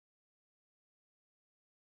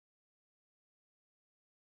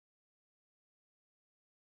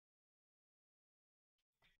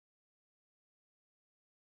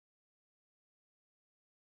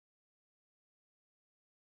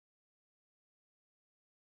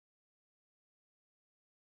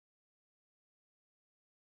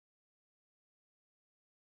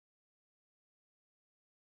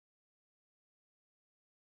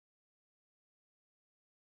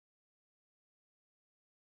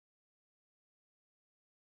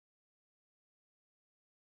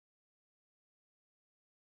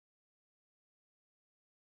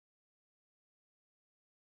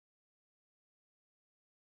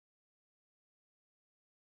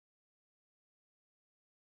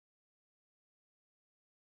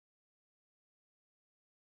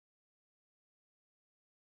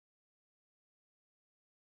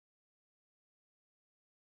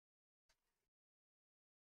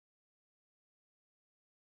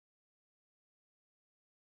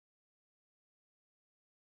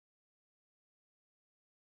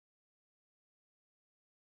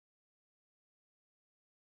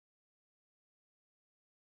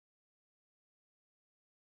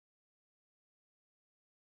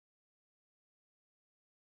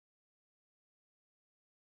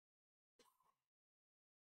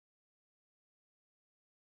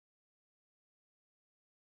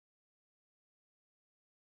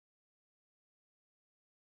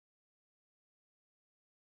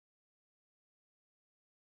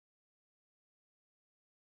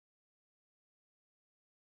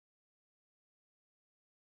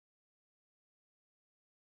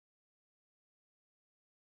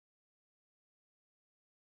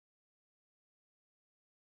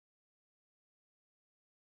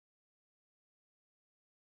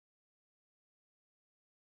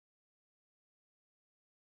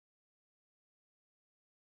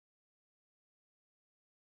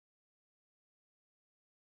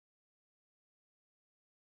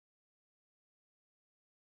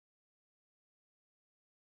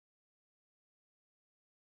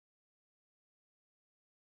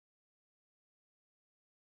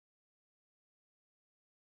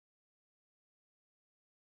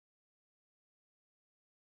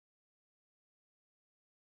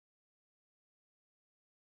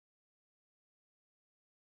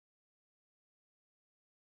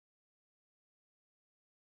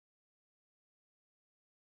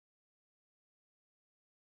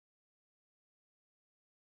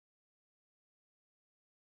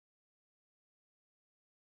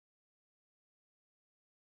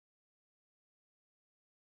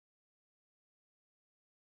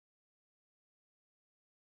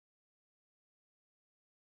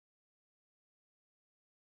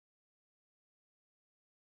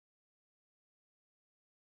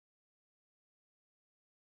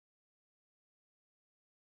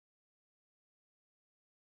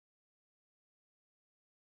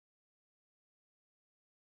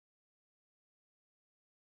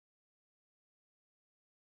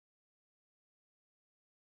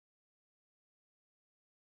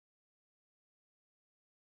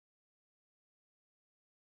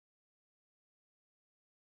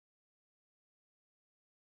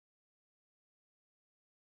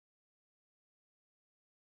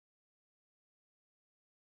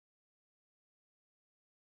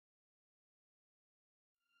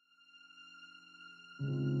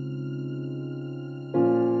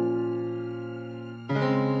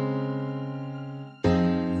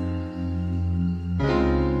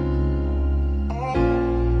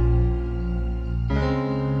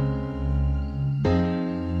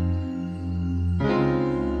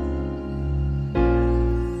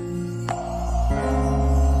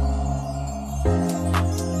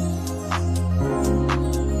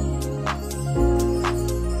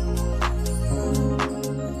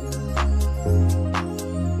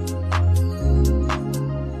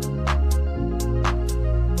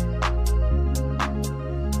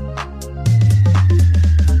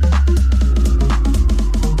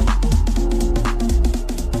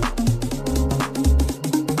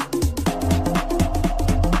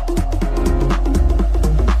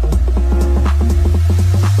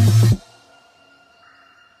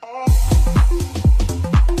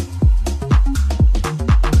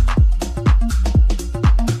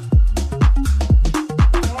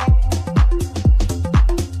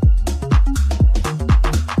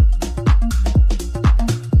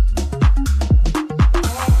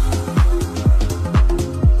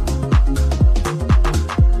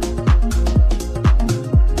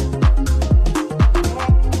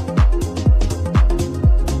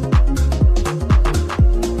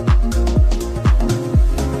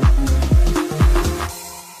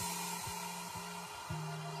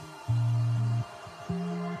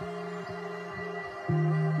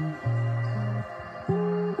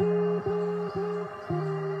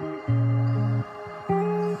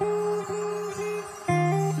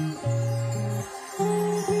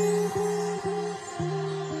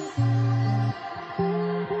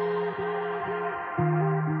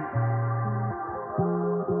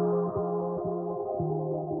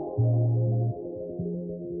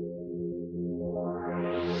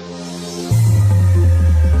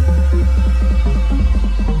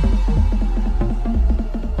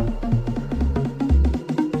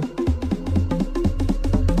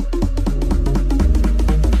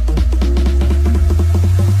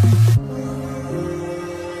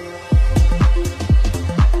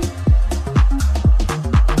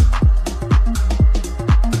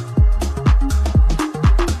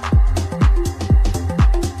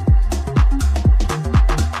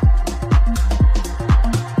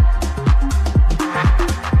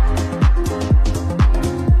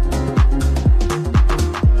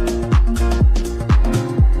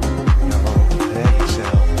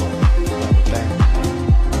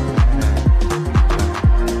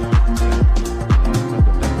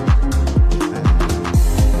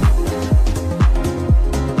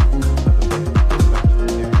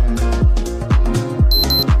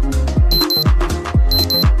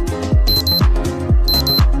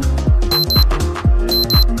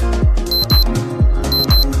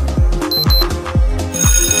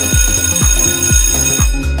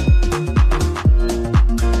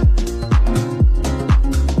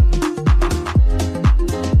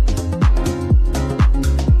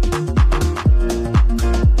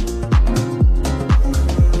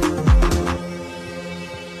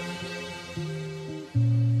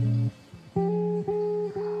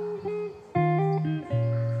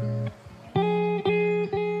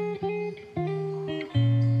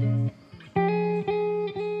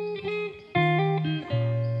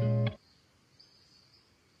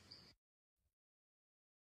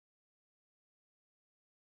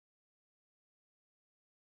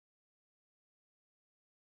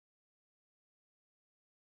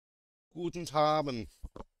Guten Abend.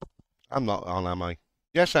 I'm not on, am I?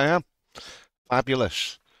 Yes, I am.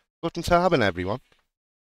 Fabulous. Guten Abend, everyone.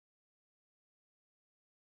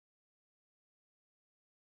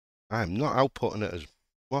 I'm not outputting it as...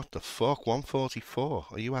 What the fuck? 144?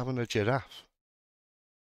 Are you having a giraffe?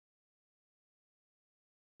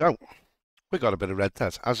 No. We got a bit of red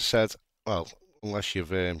dead. As I said, well, unless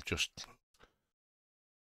you've just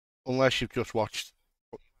watched,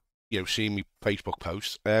 seen me Facebook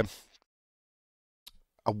post,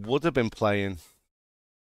 I would have been playing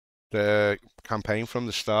the campaign from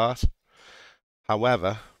the start.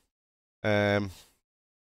 However, hold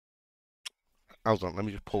on, let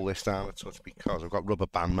me just pull this down a touch because I've got Rubber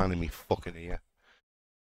Band Man in me fucking ear.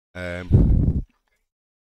 But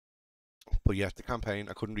yeah, the campaign,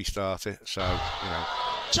 I couldn't restart it, so,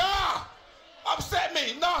 Cha! Upset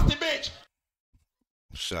me, nasty bitch!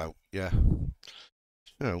 So, yeah.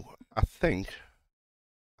 So, I think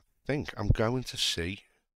I'm going to see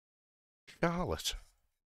Charlotte.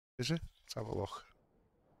 Is it? Let's have a look.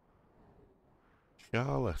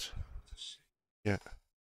 Charlotte. Yeah.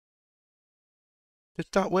 Did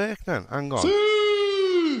that work then? Hang on.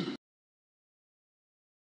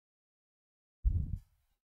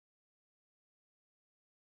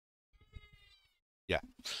 Yeah.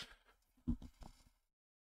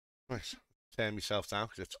 Right. Turn myself down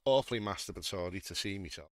because it's awfully masturbatory to see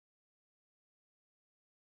myself.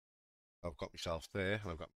 I've got myself there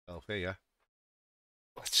and I've got myself here.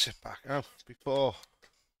 Let's sit back now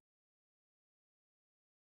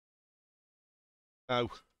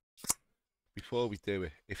before we do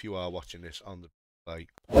it, if you are watching this on the replay,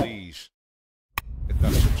 please hit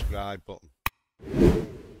that subscribe button.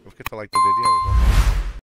 Don't forget to like the video as well.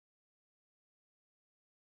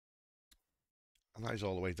 And that is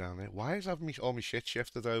all the way down there. Why is having all my shit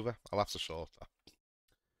shifted over? I'll have to sort that.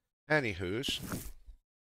 Anywho's.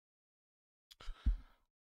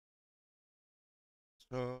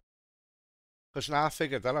 So, because now I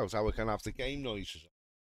figured that out, how we can have the game noises.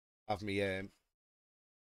 Have me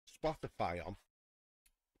Spotify on.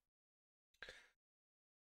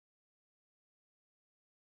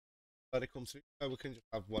 Let it come through. So we can just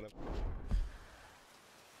have whatever.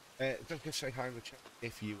 Don't forget to say hi in the chat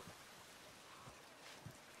if you.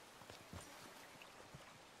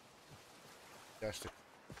 Just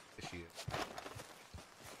this year.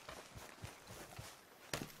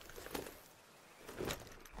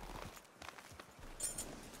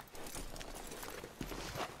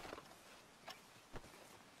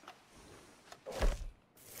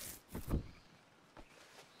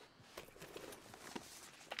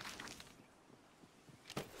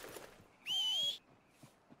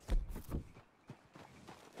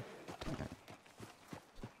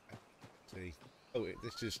 See. Oh,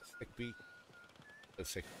 this is thick beach. A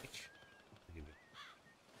thick beach.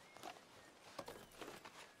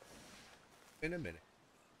 In a minute.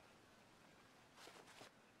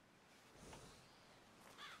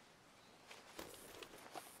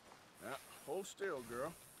 Yeah, hold still,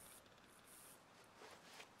 girl.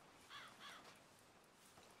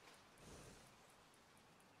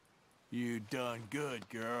 You done good,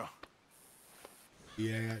 girl.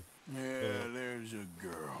 Yeah. Yeah, there's a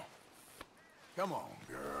girl. Come on,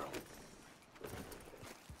 girl.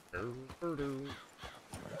 Yeah.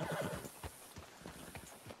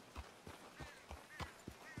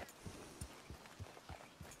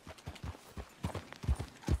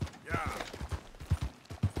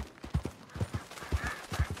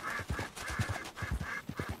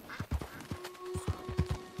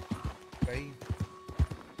 Babe.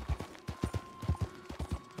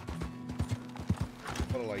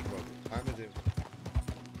 What a like what I'm gonna do.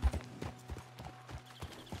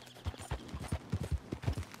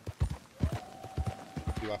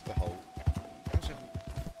 You have to hold.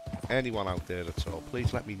 Anyone out there at all,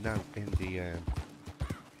 please let me know in the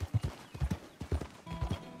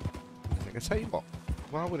I tell you what,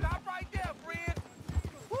 why would it? Stop right there, friend.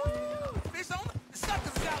 Woo! Fish on the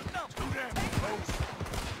suckers is out now. Too damn close.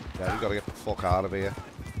 Yeah, we gotta get the fuck out of here.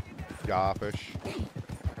 Jarfish.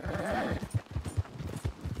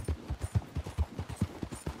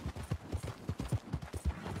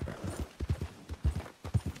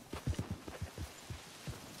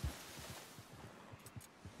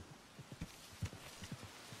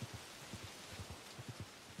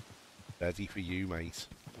 Ready for you, mate.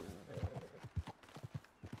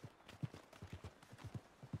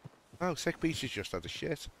 Oh, Sick Beach has just had a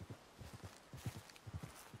shit.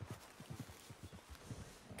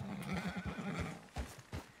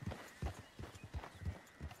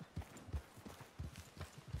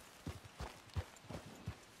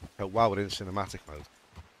 Oh, while we're in cinematic mode,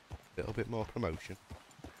 a little bit more promotion.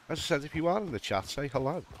 As I said, if you are in the chat, say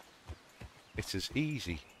hello. It's as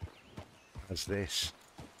easy as this.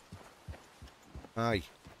 Aye.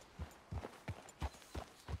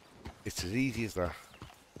 It's as easy as that.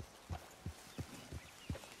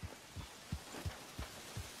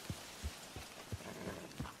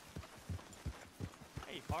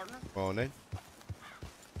 Hey, partner. Morning.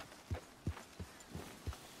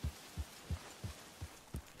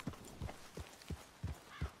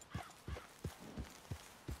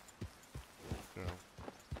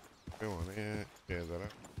 Go on here. Clear that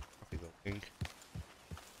up. Happy looking.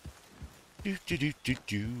 Do do do do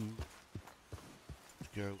do.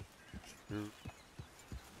 Let's go. Through.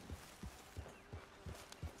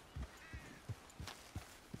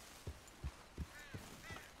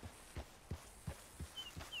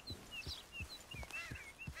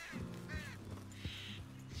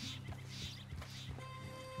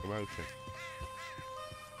 Promotion.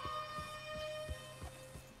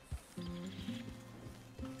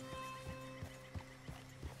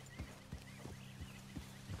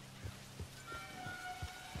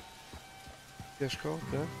 Discord,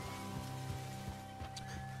 yeah.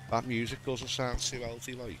 That music doesn't sound too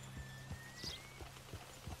healthy, like.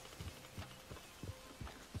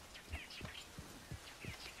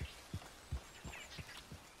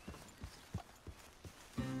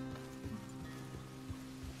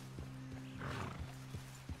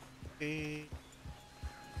 Okay.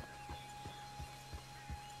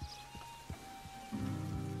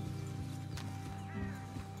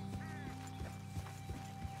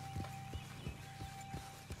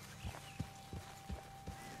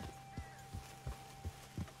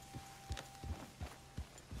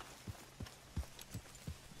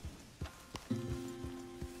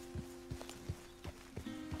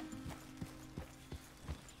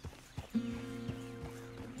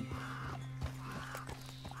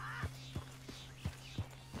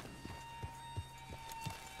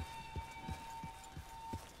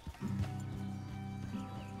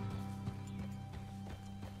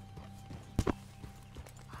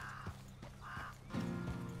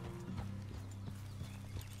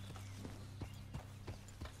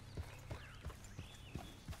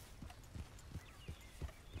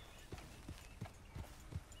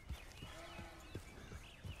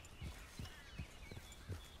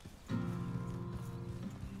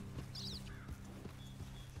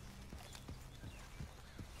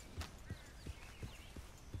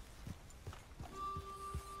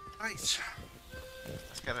 Right.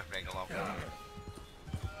 Let's get a rig along.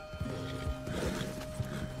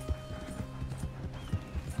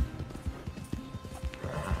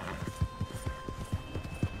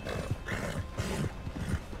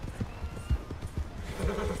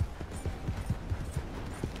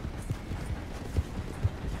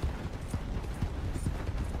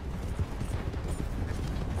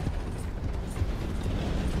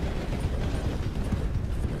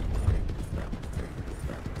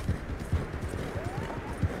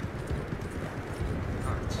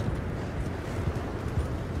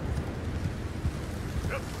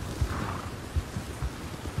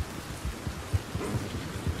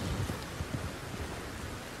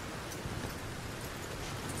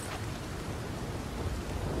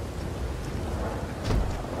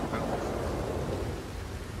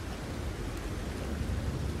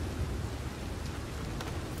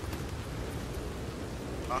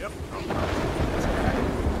 Yep.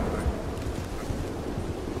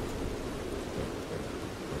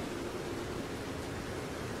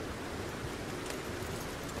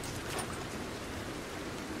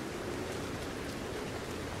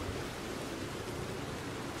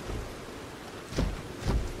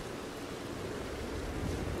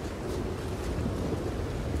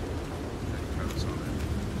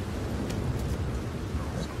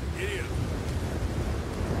 Idiot.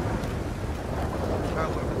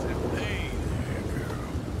 Hey there, girl.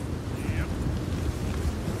 Yep.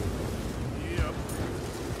 Yep.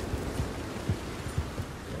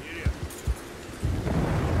 Idiot.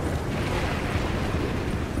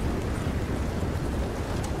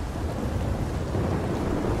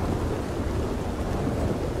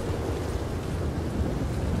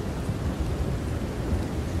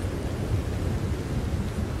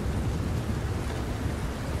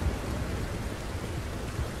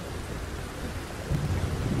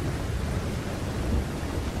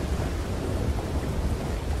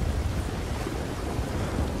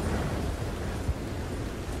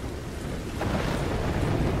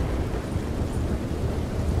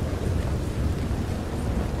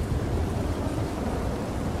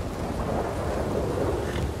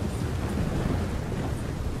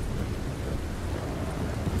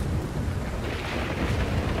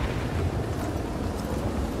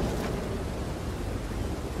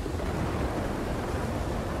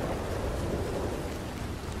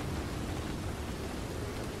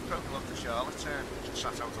 Broke up to Charlotte, just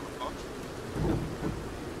sat out on the pot.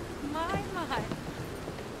 My.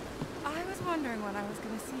 I was wondering when I was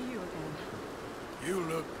going to see you again. You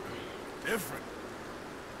look different.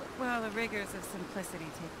 Well, the rigors of simplicity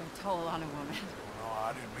take their toll on a woman. No,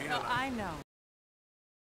 I didn't mean No, it. I know.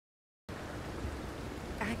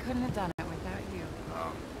 I couldn't have done it without you.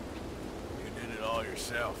 Oh, you did it all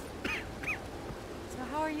yourself. So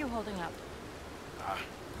how are you holding up?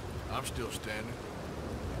 I'm still standing,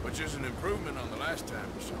 which is an improvement on the last time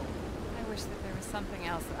you saw me. I wish that there was something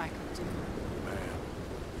else that I could do. Man,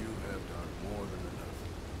 you have done more than enough.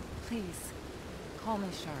 Please, call me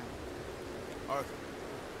Charlotte. Arthur.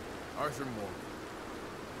 Arthur Morgan.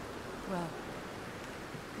 Well,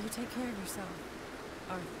 you take care of yourself,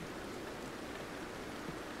 Arthur.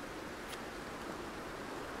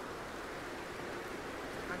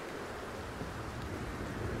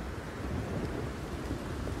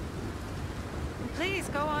 Please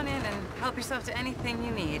go on in and help yourself to anything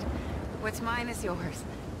you need. What's mine is yours.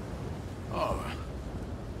 Oh,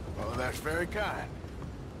 well, that's very kind.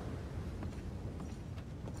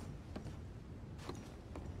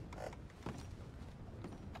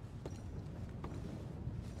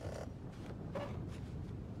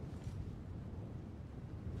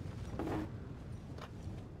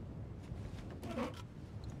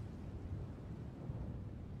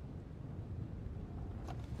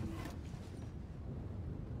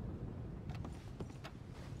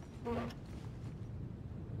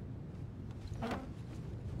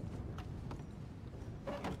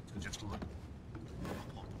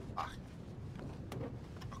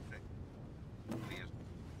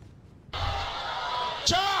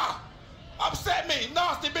 me,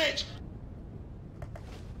 nasty bitch!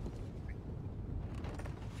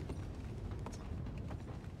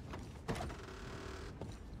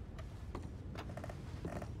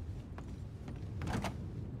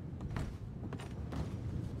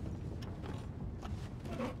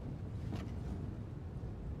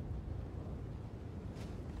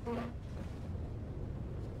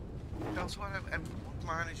 That's what what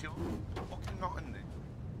mine is yours? Fucking not in there.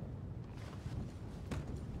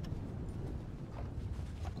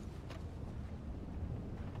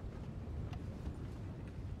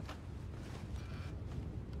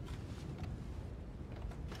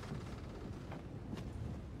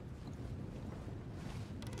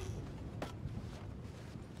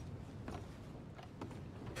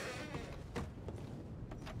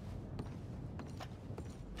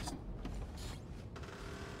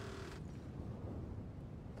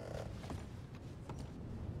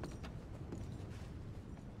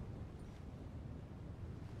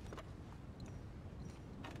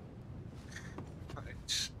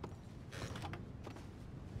 Right.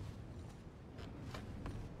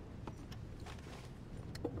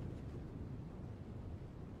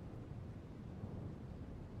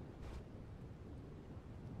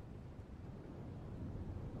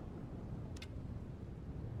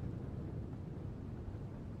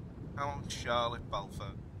 How Charlotte Balfour?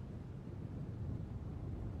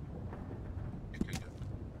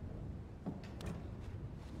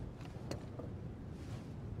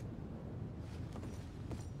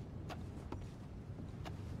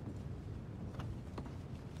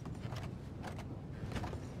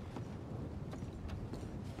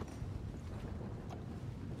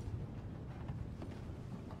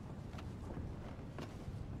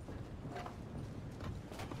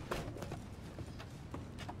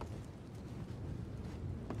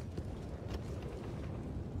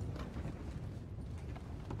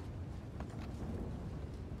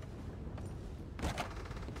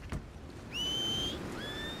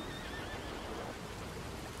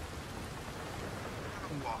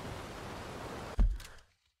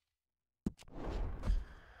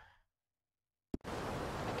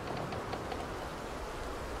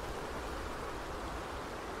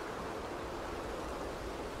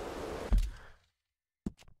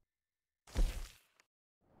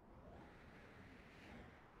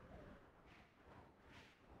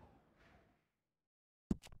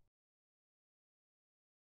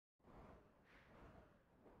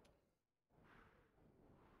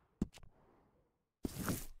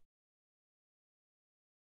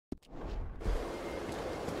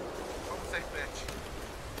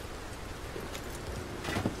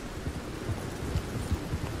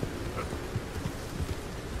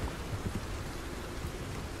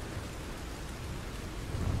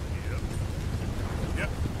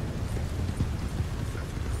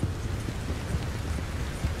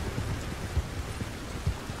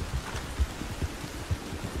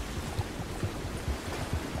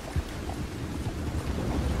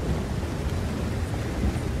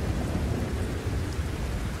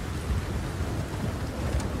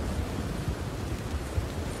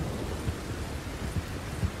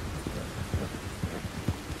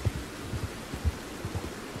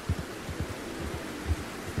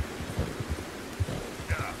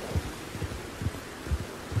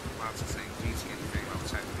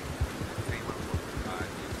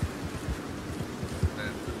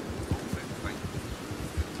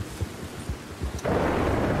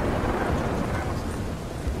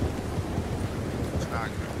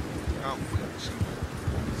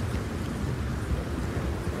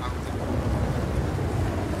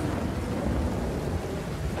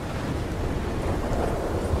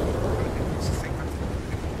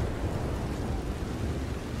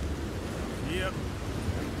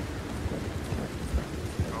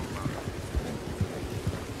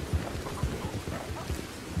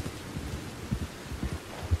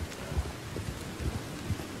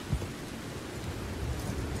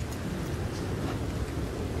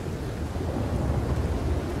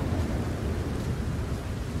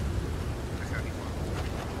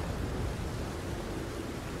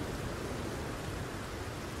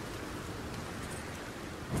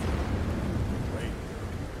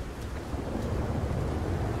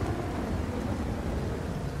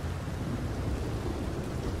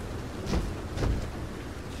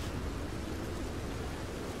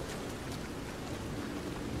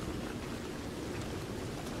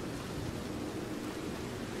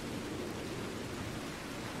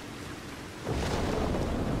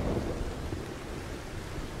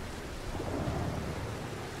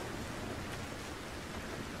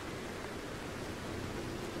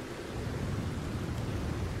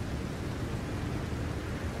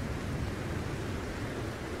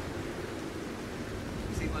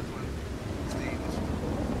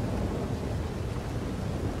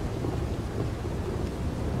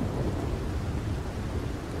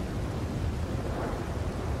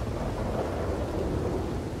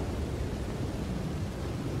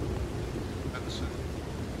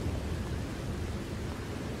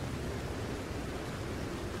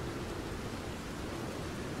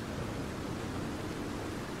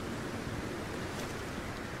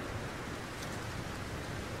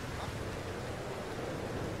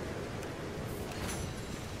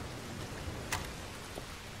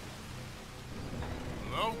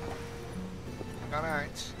 All right.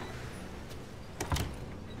 Is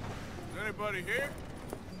anybody here?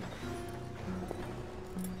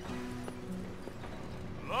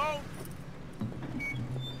 Hello?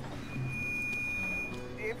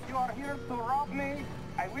 If you are here to rob me,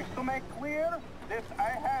 I wish to make clear that I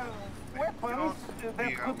have weapons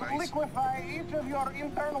that could liquefy each of your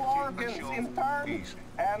internal organs in turn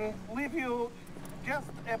and leave you just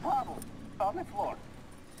a puddle on the floor.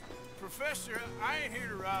 Professor, I ain't here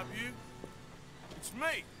to rob you. It's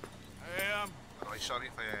me. Alright, sorry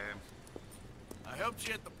if I helped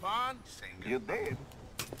you at the pond. You did?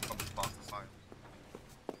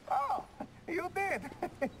 Oh, you did.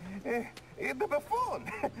 The buffoon.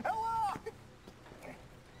 Hello.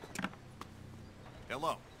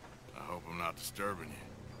 Hello. I hope I'm not disturbing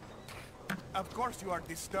you. Of course you are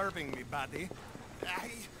disturbing me, buddy.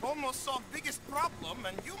 I almost solved biggest problem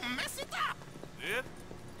and you mess it up. Did?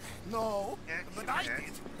 No, but I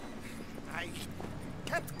did. I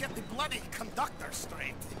can't get the bloody conductor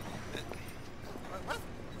straight. What?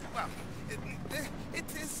 Well, it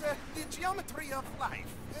is the geometry of life.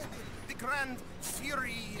 The grand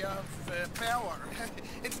theory of power.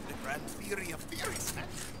 It's the grand theory of theories.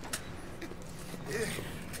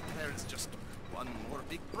 There is just one more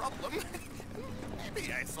big problem.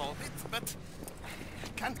 Maybe I solved it, but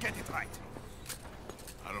can't get it right.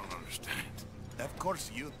 I don't understand. Of course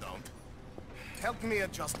you don't. Help me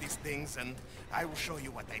adjust these things and I will show you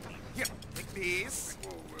what I mean. Here, take this.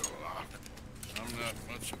 Oh, well, I'm not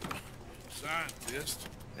much of a scientist.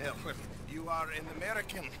 Yeah, well, you are an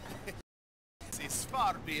American. This is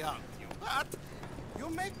far beyond you, but you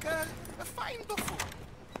make a fine buffoon.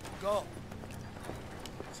 Go.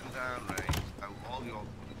 Listen down, Ray. Out all your...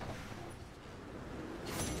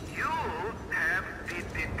 You have the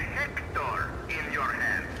detector in your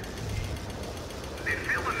hand. The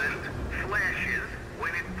filament flashes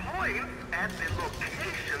when it points at the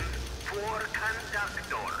locations for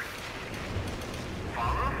conductors.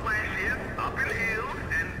 Follow flashes up in hills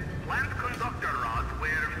and plant conductor rods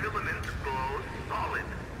where filament goes solid.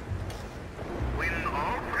 When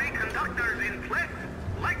all three conductors in place,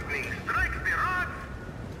 lightning strikes the rods,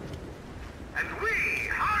 and we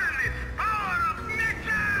harness power of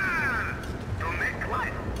nature to make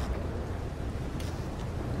life.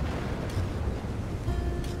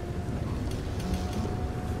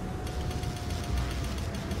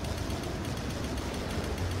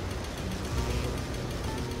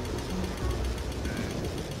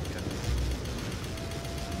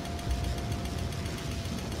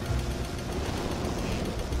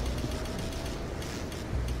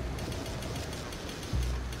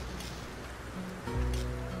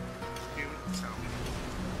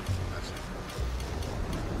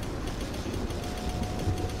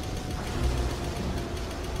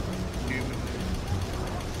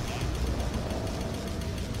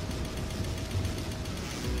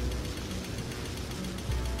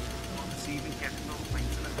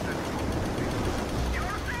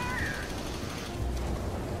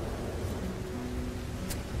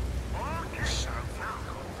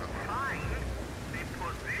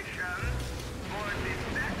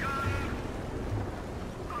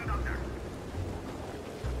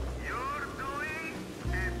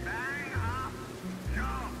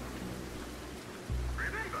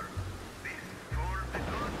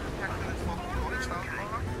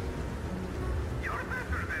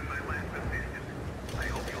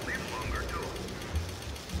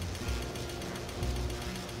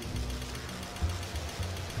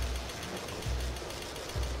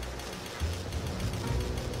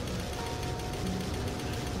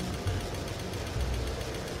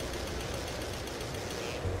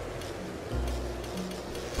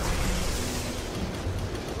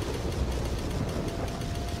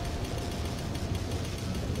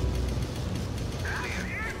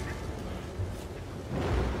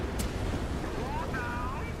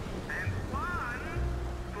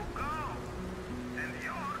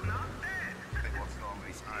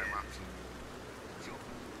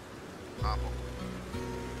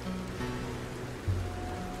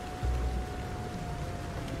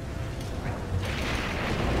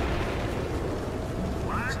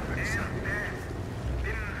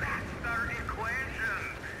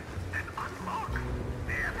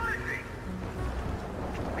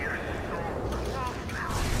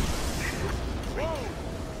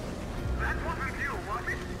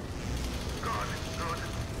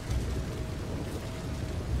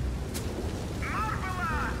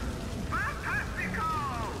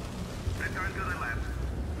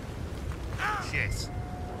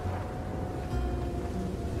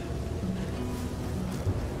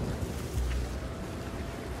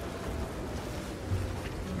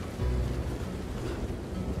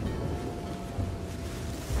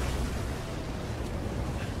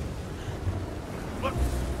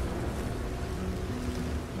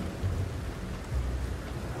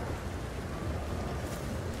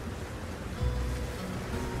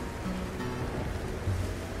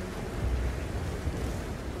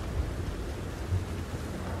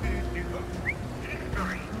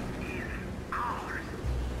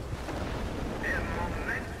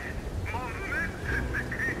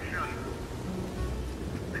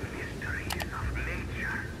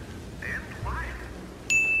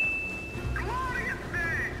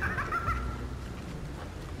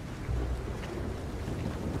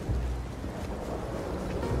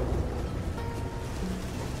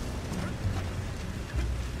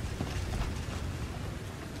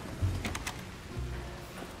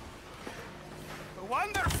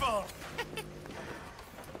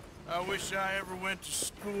 I wish I ever went to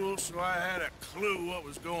school so I had a clue what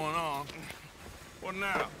was going on. What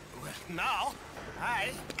now? Well, now, I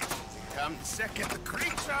am the second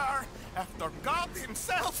creature after God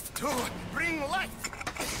himself to bring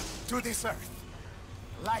life to this earth.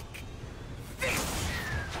 Like this.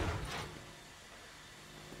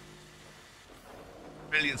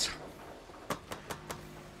 Brilliant.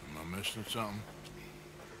 Am I missing something?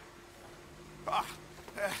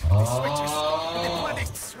 The switches. The bloody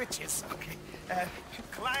switches. Okay.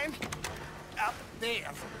 Climb up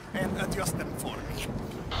there and adjust them for me.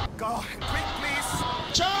 Go quick, please.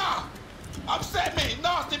 Cha! Upset me,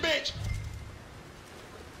 nasty bitch!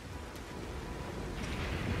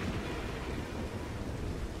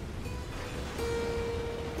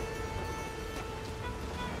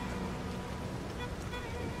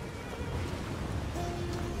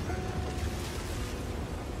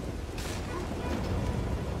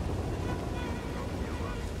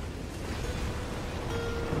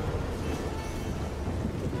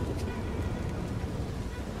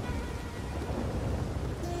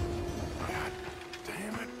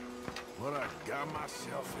 Damn it. What I got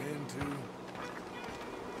myself into.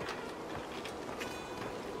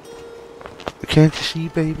 Can't you see,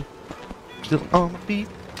 baby? Still on my feet.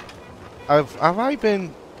 Have I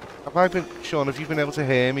been, Sean, have you been able to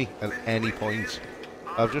hear me at any point?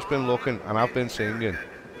 I've just been looking and I've been singing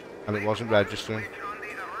and it wasn't registering.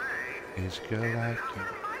 Is a girl like you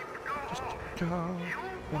just a call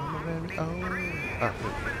from my very own? Ah,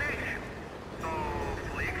 So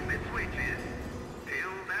flick the switches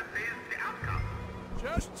till that is the outcome.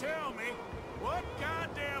 Just tell me what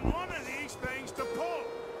goddamn one of these things to pull.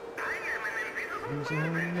 I am an invisible who's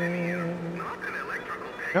in there? not an electrical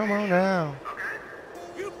technician. Come on now.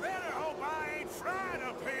 Okay? You better hope I ain't fried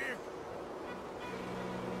up here.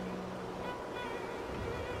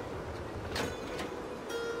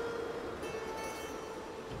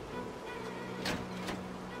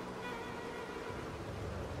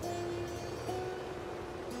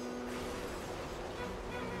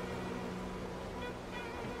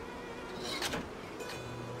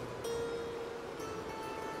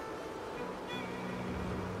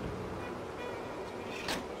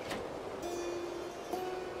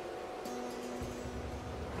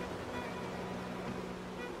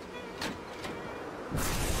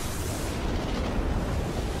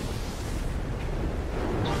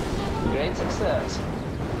 Great success.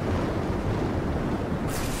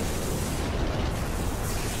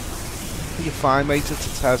 You're fine, mate.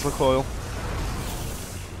 It's a Tesla coil.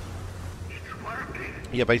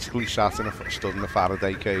 You're basically sat in stood in a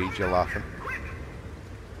Faraday cage. You're laughing.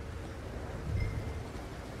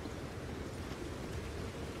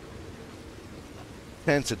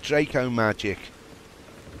 Turn to Draco magic.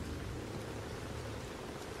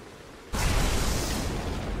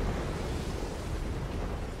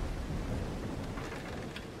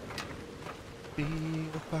 Be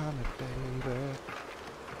upon it, baby.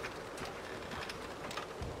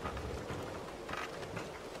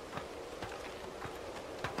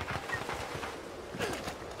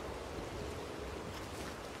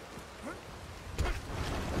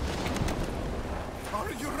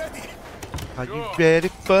 Are you ready? Are you ready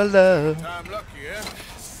for love? I'm lucky, eh?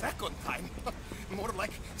 Second time. More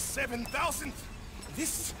like 7,000.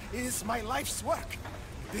 This is my life's work.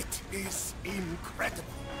 It is incredible.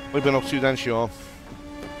 We've been up to then, Sean.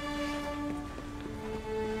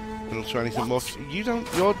 Been up to anything much? You don't.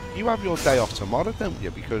 You have your day off tomorrow, don't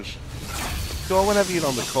you? Because sure, whenever you're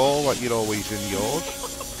on the call, like you're always in yours.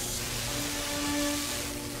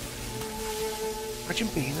 Imagine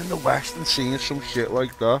being in the West and seeing some shit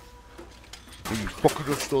like that. And you fucking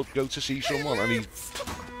just go to see someone and he My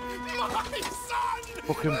son!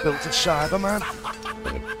 fucking built a Cyberman.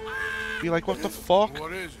 You're like, what the fuck?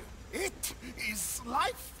 What is it? It is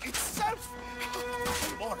life itself.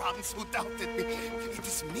 Morons who doubted me. It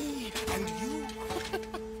is me and you.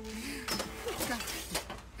 God,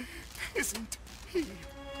 isn't he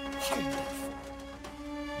wonderful?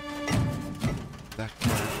 That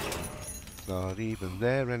guy's not even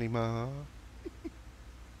there anymore.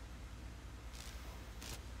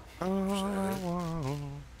 All I want.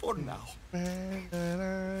 For now, I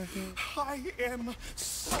am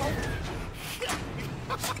so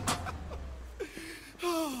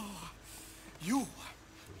oh, you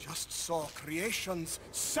just saw creation's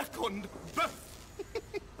second birth.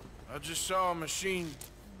 I just saw a machine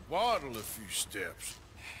waddle a few steps.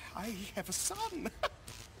 I have a son.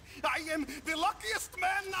 I am the luckiest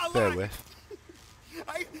man Bear alive. with.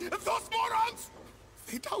 Those morons,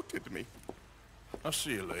 they doubted me. I'll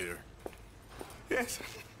see you later. Yes,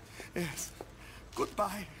 yes.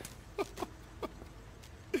 Goodbye.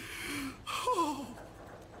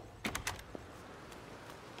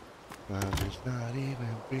 I'm just not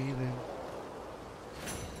even breathing.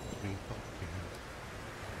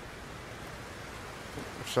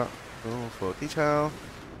 What's that? Oh, for detail.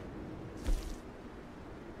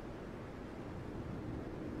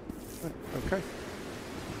 Right, okay.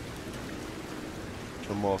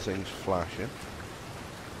 Some more things flashing.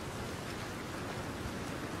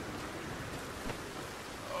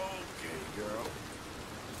 Okay, girl.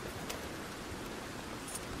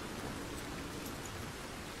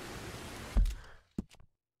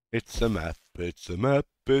 It's the map, it's the map,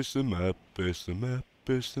 it's the map, it's the map,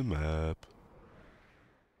 it's the map.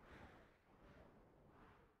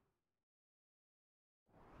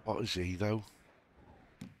 What is he though?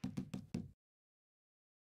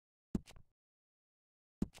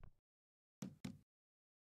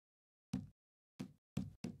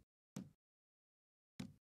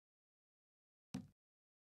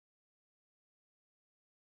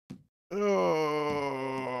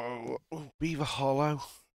 Oh, Beaver Hollow.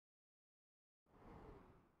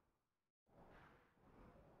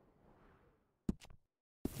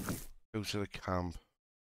 Go to the camp.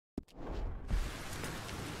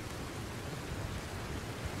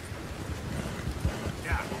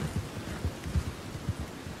 Yeah.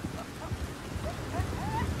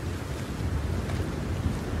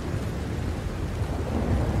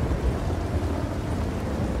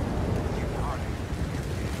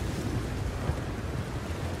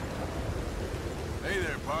 Hey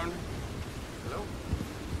there, partner. Hello?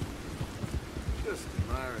 Just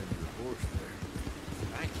admiring your horse there.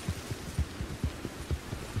 Thank you.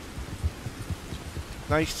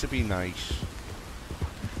 Nice to be nice.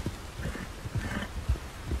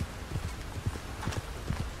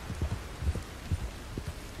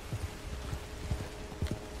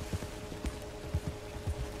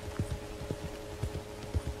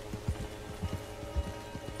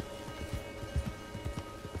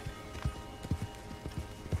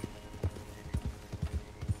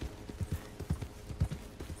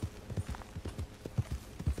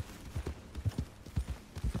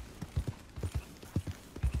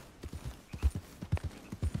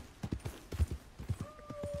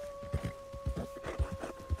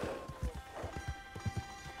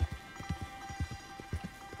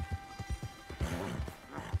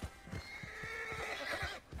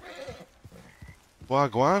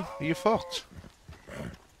 Wagwan, are you fucked?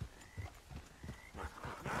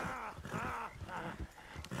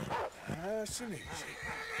 Nice and easy.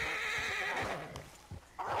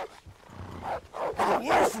 Get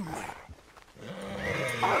away from me!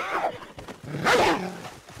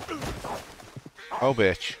 Oh,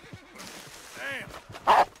 bitch.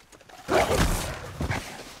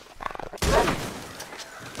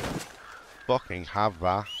 Fucking have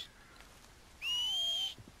that.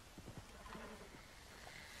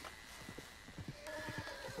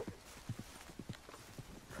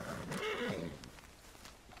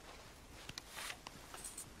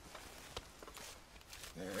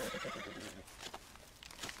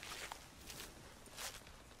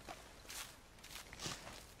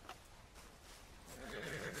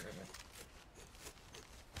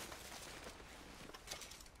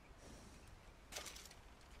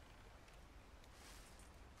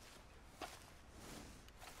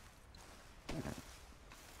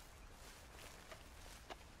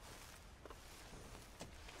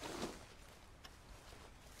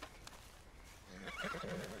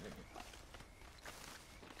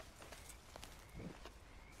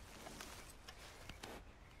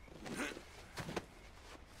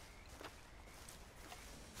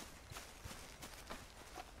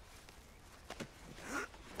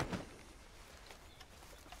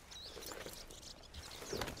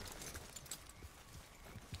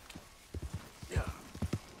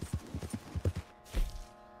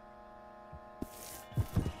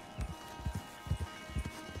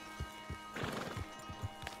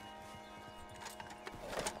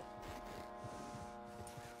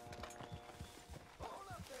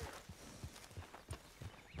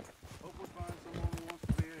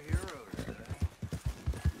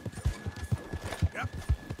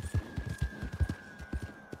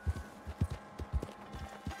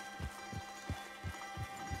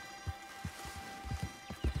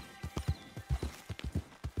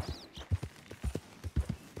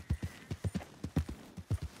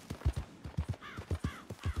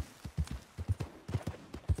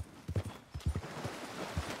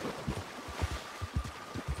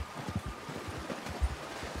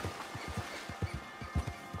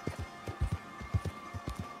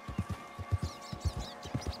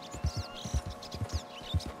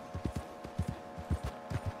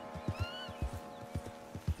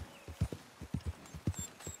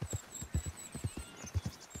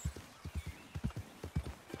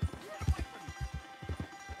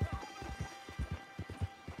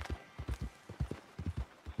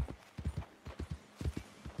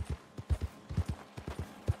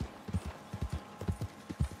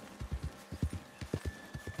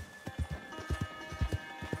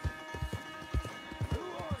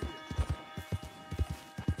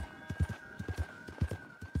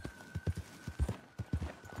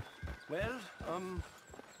 Well,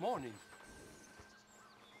 morning.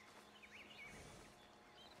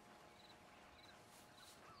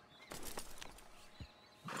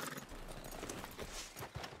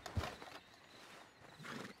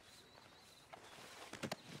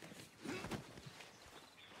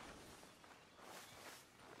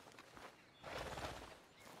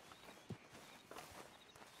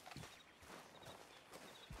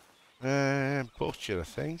 Butcher, I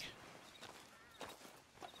think.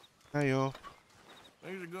 Hey up.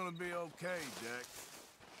 Things are gonna be okay, Jack.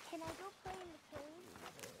 Can I go play in the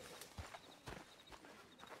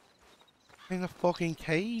cave? In the fucking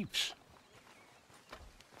caves.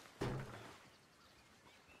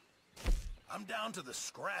 I'm down to the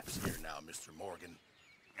scraps here now, Mr. Morgan.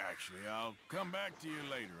 Actually, I'll come back to you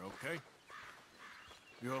later, okay?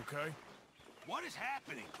 You okay? What is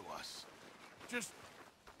happening to us? Just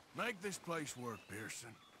make this place work,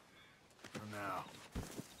 Pearson. For now.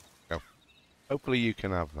 Go. Hopefully you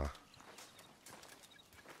can have that.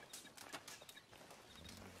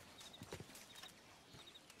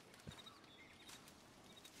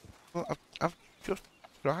 Well, I've just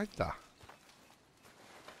tried that.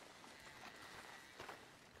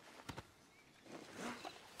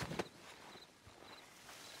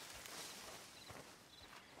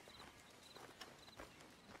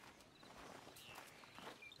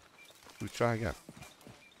 We try again.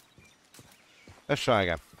 Let's try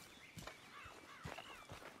again.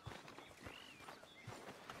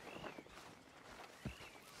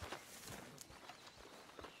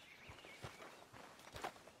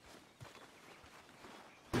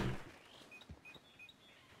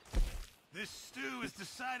 This stew is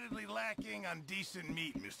decidedly lacking on decent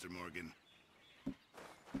meat, Mr. Morgan.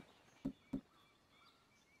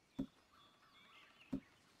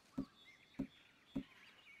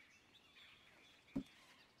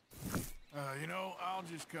 You know, I'll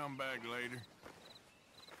just come back later.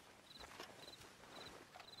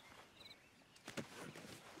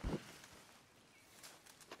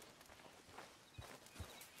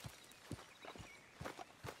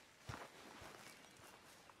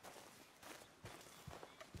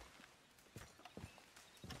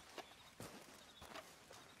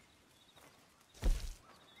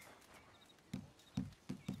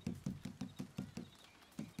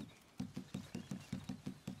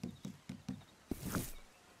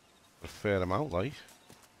 A fair amount, like.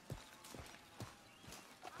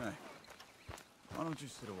 Hey, why don't you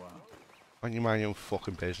sit a while? Mind you mind your own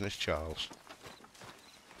fucking business, Charles.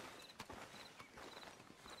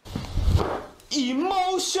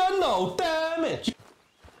 Emotional damage.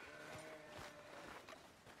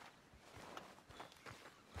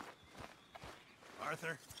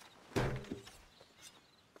 Arthur?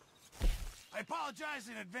 I apologize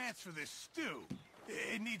in advance for this stew.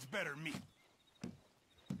 It needs better meat.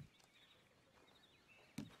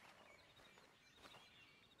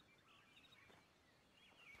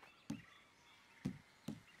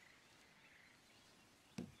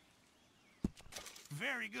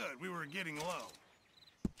 Very good. We were getting low.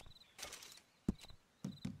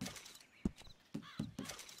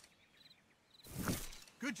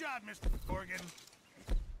 Good job, Mr. Morgan.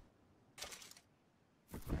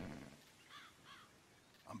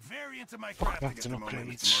 I'm very into my crafting at the moment,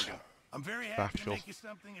 Mr. Morgan. I'm very happy to make you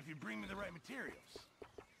something if you bring me the right materials.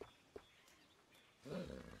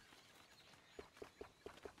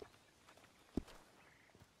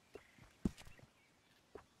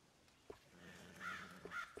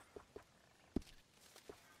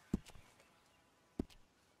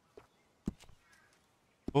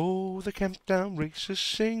 Oh, the campdown racers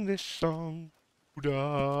sing this song.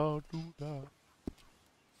 Doo-da, doo-da.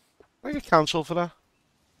 I get cancelled for that.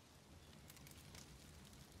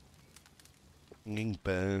 Singing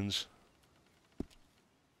burns.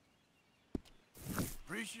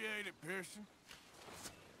 Appreciate it, Pearson.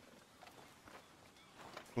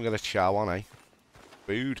 We got a chow on, eh?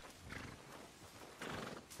 Food.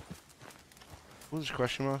 What's the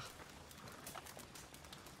question mark?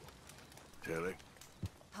 Tilly.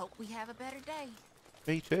 Hope we have a better day.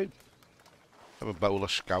 Me too. Have a bowl of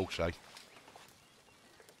scouse, eh?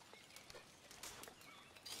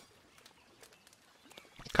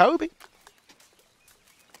 Kobe.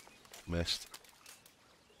 Missed.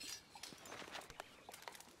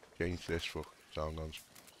 Change this for sound guns.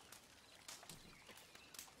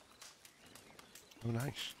 Oh,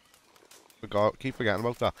 nice. Keep forgetting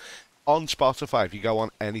about that. On Spotify, if you go on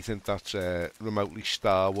anything that's remotely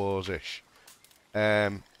Star Wars-ish,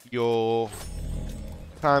 your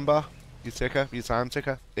time bar, your time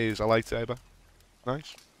ticker is a lightsaber.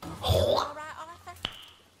 Nice. All right, Arthur?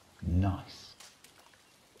 Nice.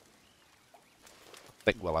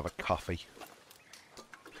 think we'll have a coffee.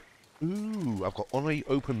 Ooh, I've got only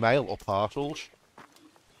open mail or parcels.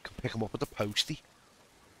 Can pick them up at the postie.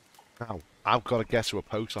 Now, I've got to get to a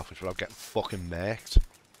post office without getting fucking murked.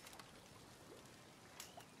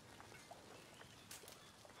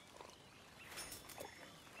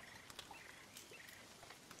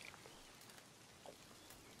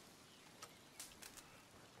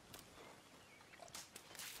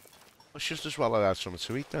 It's just as well I had something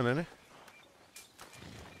to eat then, innit?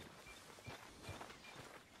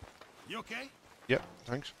 You okay? Yep,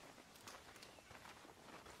 thanks.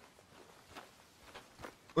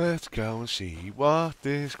 Let's go and see what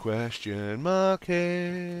this question mark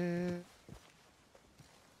is.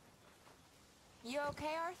 You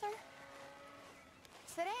okay, Arthur?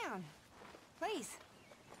 Sit down, please.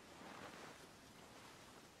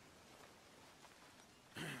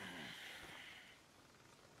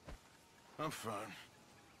 I'm fine.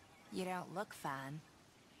 You don't look fine.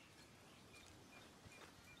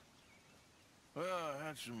 Well, I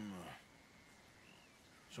had some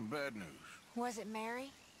bad news. Was it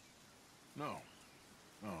Mary? No.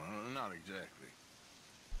 No, not exactly.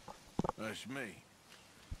 That's me.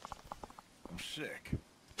 I'm sick.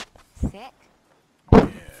 Sick? Yeah.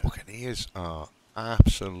 Fucking ears are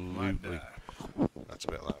absolutely... That's a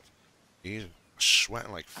bit loud. He's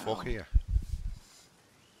sweating like fuck here.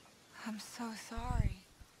 I'm so sorry.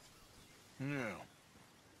 Yeah.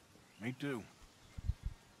 Me too.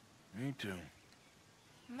 Me too.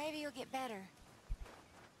 Maybe you'll get better.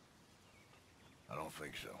 I don't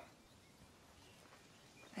think so.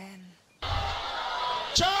 Then...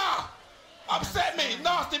 Cha! Upset me,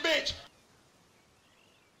 nasty bitch!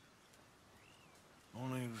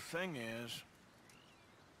 Only the thing is...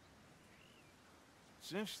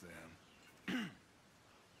 Since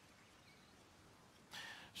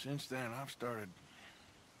then, I've started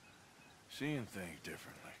seeing things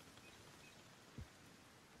differently.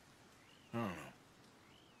 I don't know.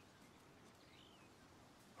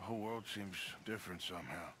 The whole world seems different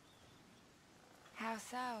somehow. How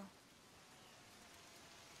so?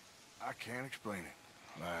 I can't explain it.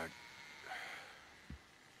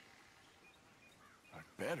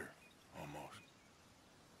 Like better, almost.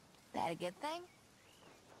 That a good thing?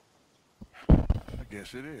 I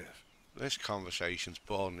guess it is. This conversation's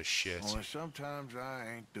boring as shit. Only sometimes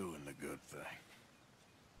I ain't doing the good thing.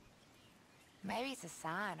 Maybe it's a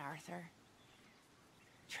sign, Arthur.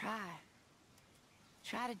 Try.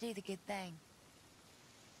 Try to do the good thing.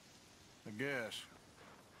 I guess.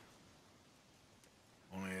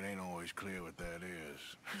 Only it ain't always clear what that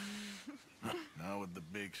is. Not with the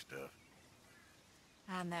big stuff.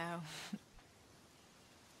 I know.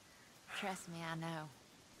 Trust me, I know.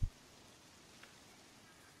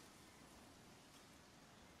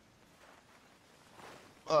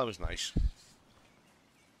 Well, that was nice.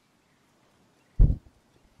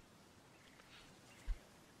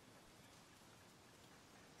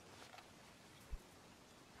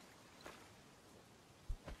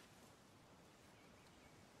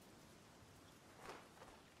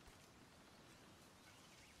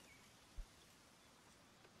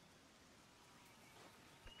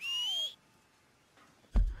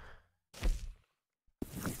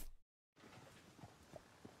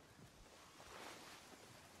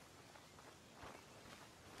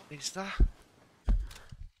 Is that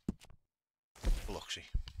Biloxi?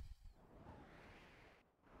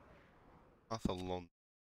 Arthur London.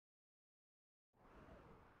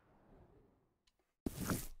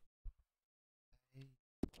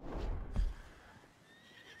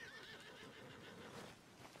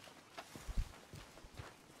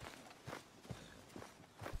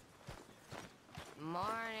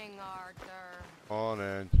 Morning, Arthur.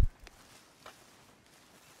 Morning.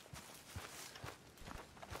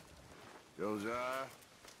 Josiah?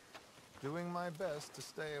 Doing my best to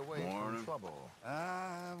stay away Morning. from trouble.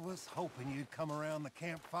 I was hoping you'd come around the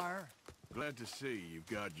campfire. Glad to see you've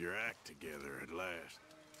got your act together at last.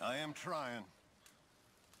 I am trying.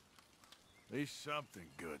 At least something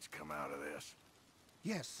good's come out of this.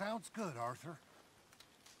 Yes, sounds good, Arthur.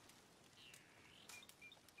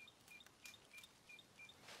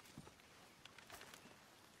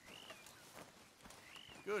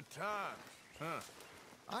 Good times, huh?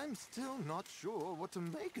 I'm still not sure what to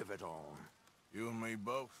make of it all. You and me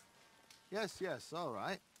both. Yes, all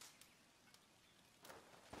right.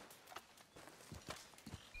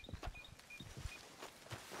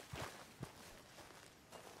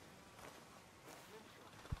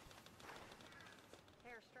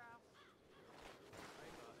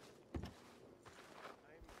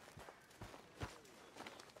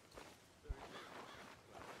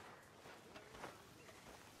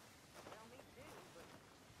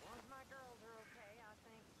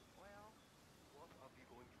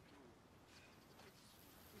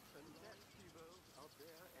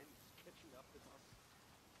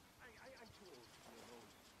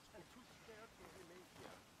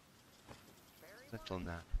 Little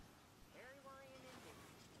nap.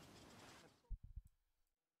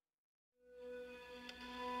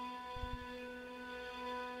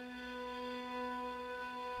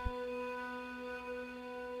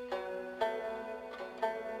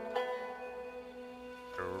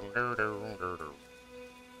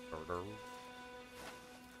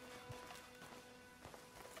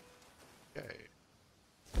 Okay.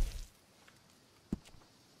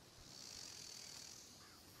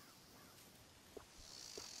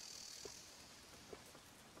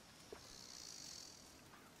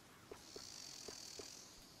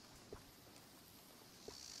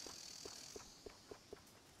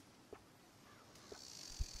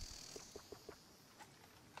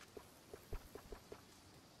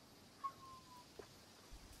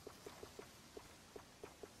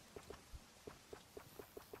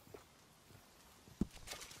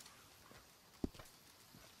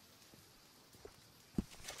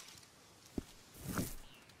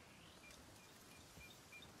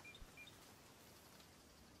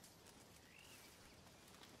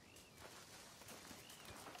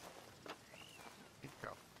 Go.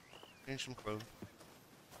 Change some clothes.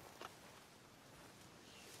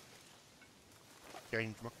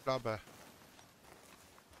 Change my blubber.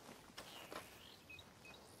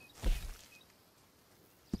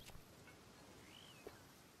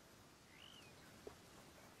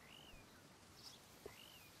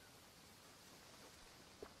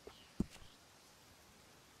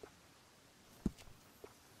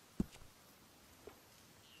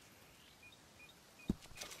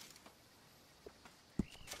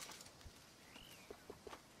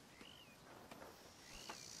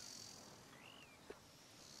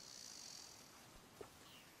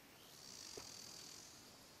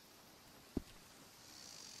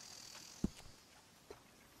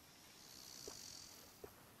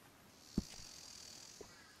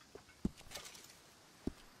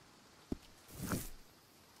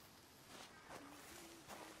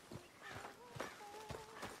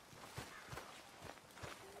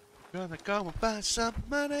 Gonna go and buy some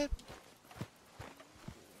money.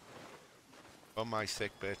 Oh my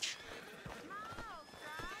sick bitch.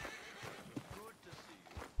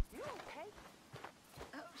 You okay?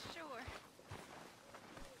 Oh, sure.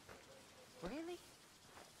 Really?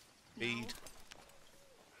 Feed. No.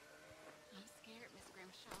 I'm scared, Miss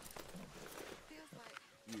Grimshaw. Feels like...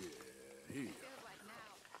 Yeah, here. Feels like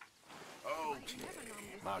now... Okay,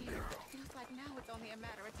 my girl. Feels like now it's only a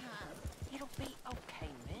matter of time. It'll be okay,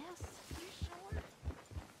 miss. You sure?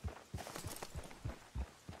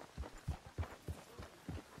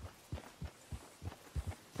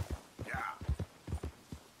 Yeah.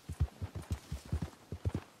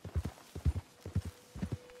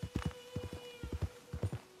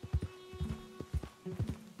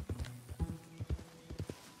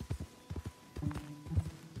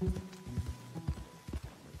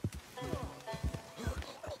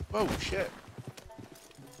 Oh shit.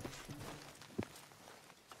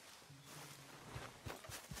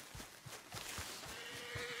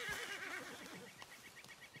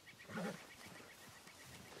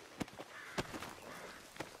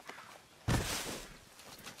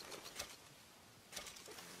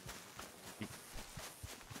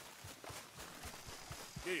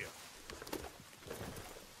 Yeah.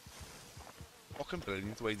 Fucking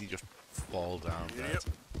brilliant the way they just fall down dead. Yep.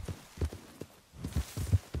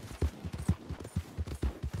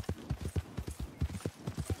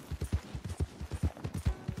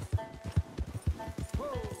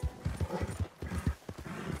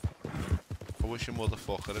 I wish a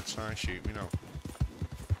motherfucker had try and shoot me now.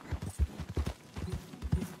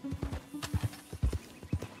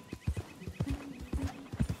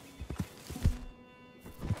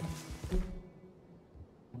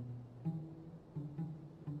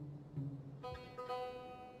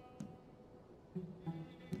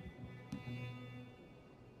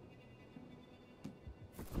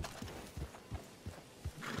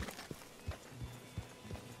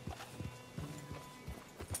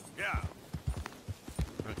 Yeah.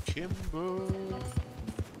 Akimbo.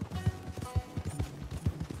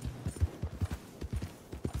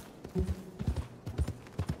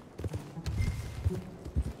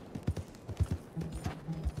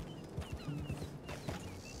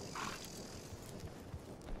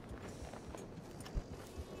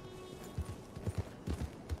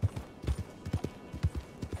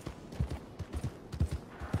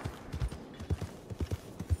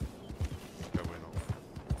 Going on.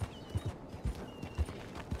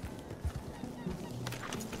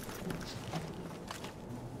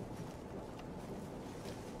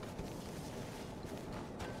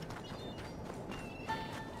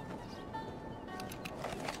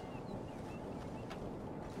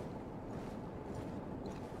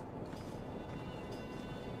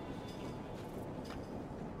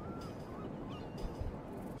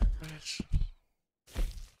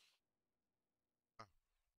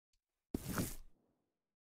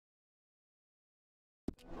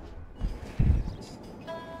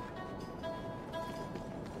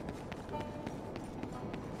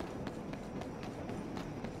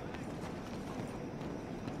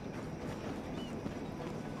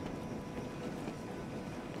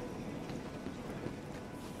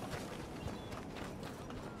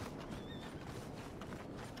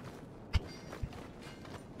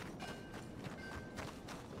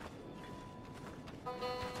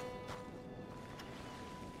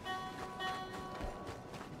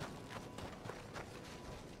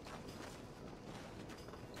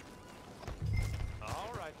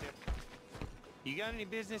 All right then. You got any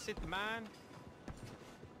business at the mine?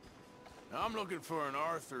 I'm looking for an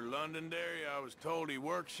Arthur Londonderry. I was told he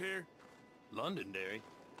works here. Londonderry?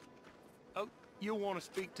 Oh, you'll want to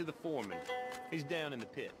speak to the foreman. He's down in the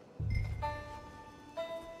pit.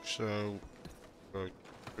 So,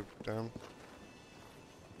 down.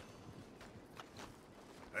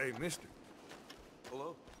 Hey, mister.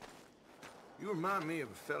 Hello. You remind me of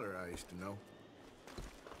a feller I used to know.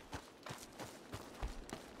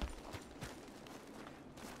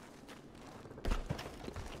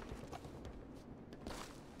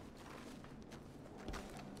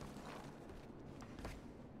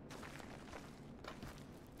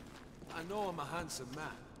 I know I'm a handsome man,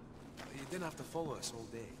 but you didn't have to follow us all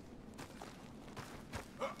day.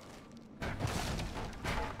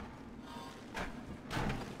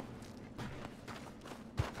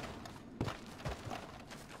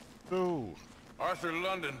 Oh. Arthur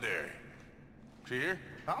Londonderry. Is he here?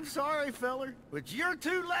 I'm sorry, feller, but you're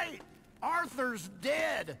too late. Arthur's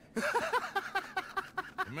dead.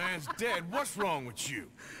 The man's dead. What's wrong with you?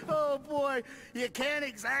 Oh, boy. You can't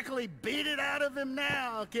exactly beat it out of him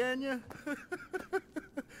now, can you?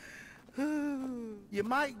 You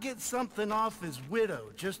might get something off his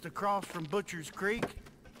widow just across from Butcher's Creek,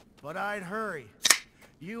 but I'd hurry.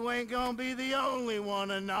 You ain't gonna be the only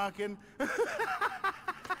one a-knocking.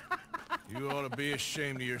 You ought to be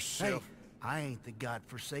ashamed of yourself. Hey, I ain't the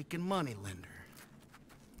godforsaken moneylender.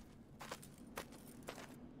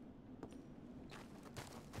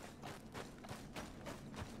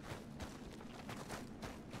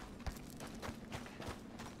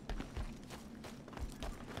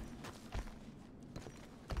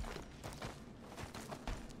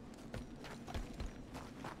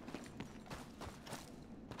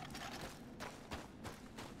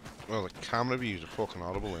 Well, the camera views are fucking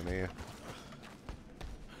horrible in here.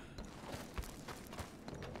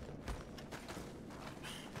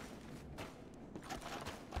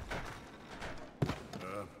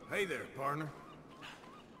 Hey there, partner.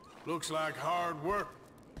 Looks like hard work.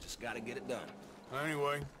 Just gotta get it done.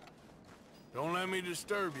 Anyway, don't let me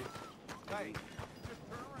disturb you. Hey.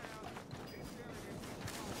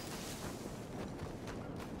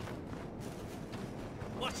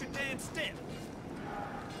 Watch your damn step.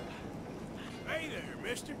 Hey there,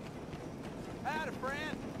 mister. Howdy,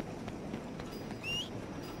 friend.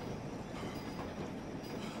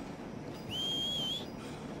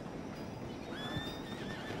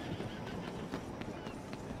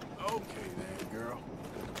 Okay there, girl.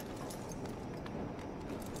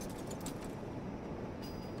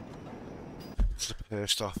 It's the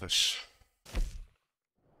post office.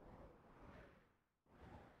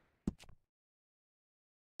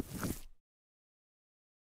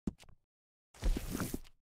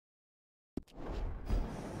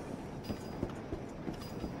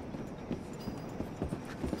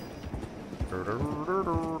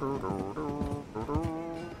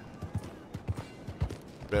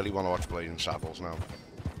 Really want to watch Blazing Saddles now.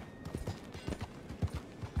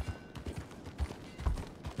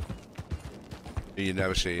 You've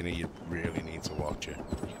never seen it, you really need to watch it.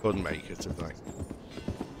 You couldn't make it today.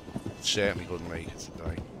 Certainly couldn't make it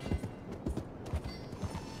today.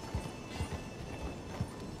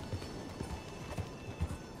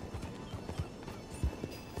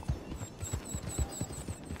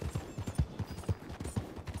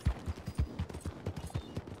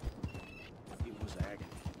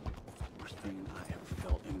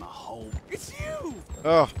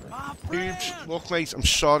 Oh, dudes, look mate, I'm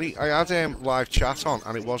sorry, I had live chat on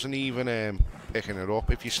and it wasn't even picking it up.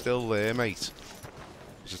 If you're still there mate,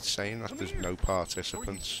 is it saying that there's no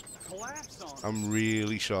participants? I'm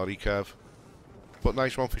really sorry Kev, but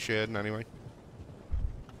nice one for sharing anyway.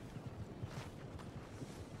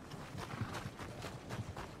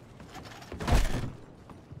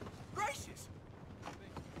 Gracious!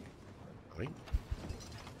 Right.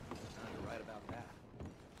 You're right about that.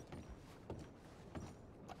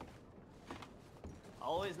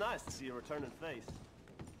 Always nice to see a returning face.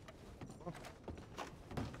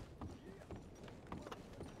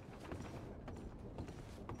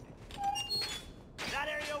 That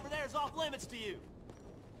area over there is off limits to you.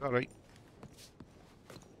 Alright.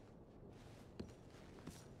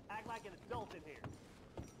 Act like an adult in here.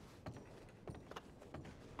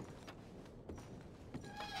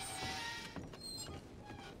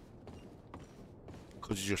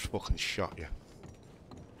 Cause he just fucking shot you.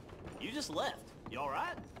 You just left. You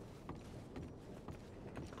alright?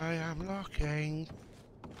 I am looking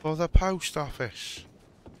for the post office.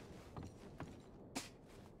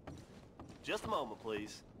 Just a moment,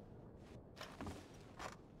 please.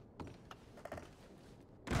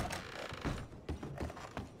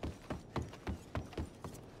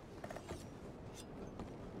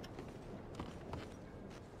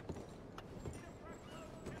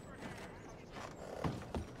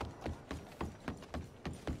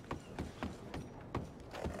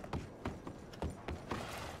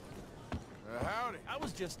 Howdy. I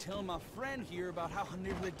was just telling my friend here about how I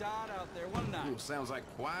nearly died out there one night. Ooh, sounds like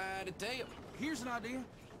quite a tale. Here's an idea.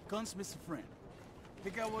 Gunsmith's a friend.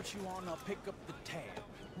 Pick out what you want and I'll pick up the tab.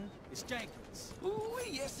 It's Jenkins. Ooh,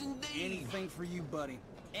 yes indeed. Anything for you, buddy.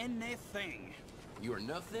 Anything. You are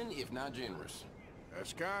nothing if not generous.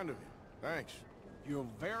 That's kind of you. Thanks. You're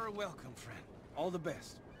very welcome, friend. All the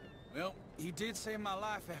best. Well, he did save my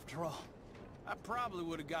life after all. I probably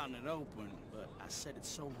would have gotten it open, but I said it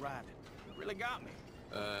so right. It really got me.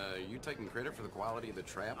 You taking credit for the quality of the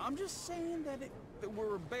trap? I'm just saying that if it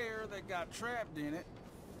were a bear that got trapped in it,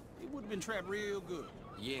 it would have been trapped real good.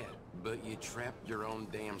 Yeah, but you trapped your own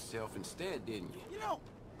damn self instead, didn't you? You know,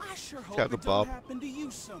 I sure hope Captain it Bob. don't happen to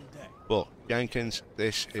you someday. But Jenkins,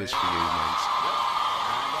 this is for you, mate.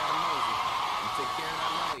 I got a nosy. You take care of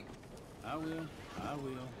that leg. I will. I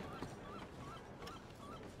will.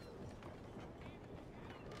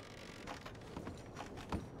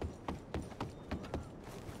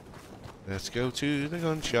 Let's go to the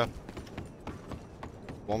gun shop.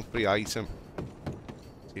 One free item.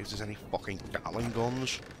 See if there's any fucking Gatling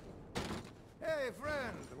guns. Hey,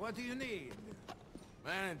 friend, what do you need?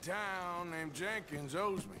 Man in town named Jenkins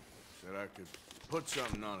owes me. Said I could put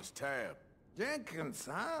something on his tab. Jenkins,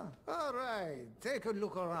 huh? All right, take a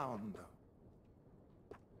look around.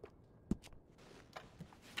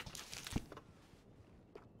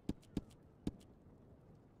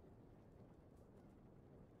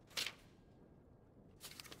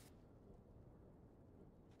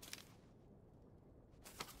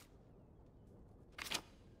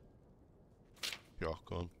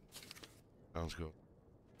 Shotgun. Sounds good.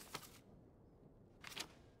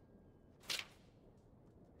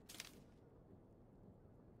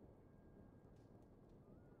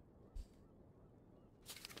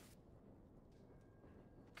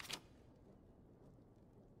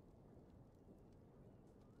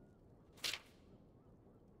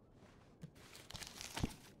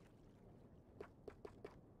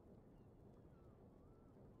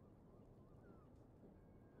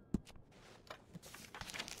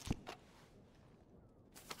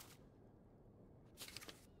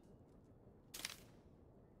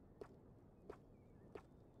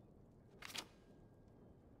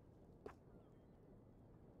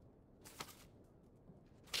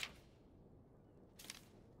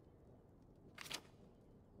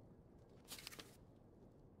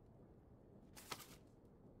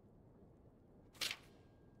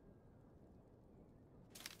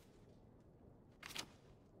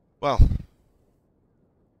 Well,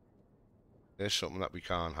 there's something that we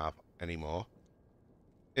can't have anymore,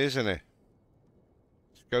 isn't it?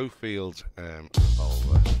 Schofield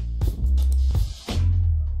revolver.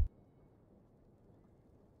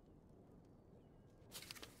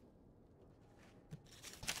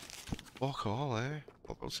 Fuck all, eh?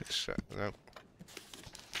 What about 6 seconds? No.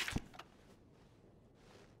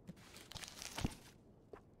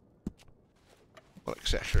 What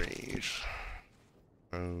accessories?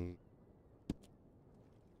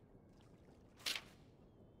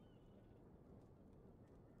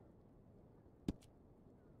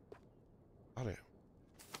 Got it.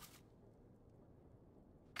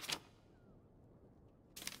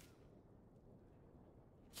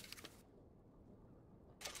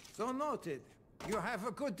 So noted. You have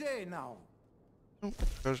a good day now.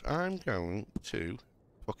 Because I'm going to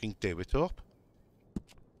fucking do it up.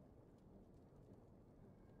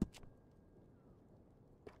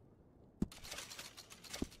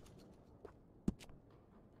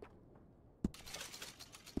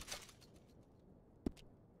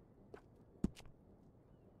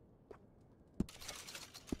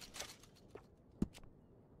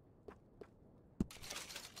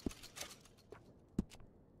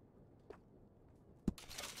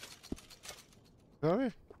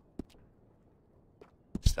 Sorry.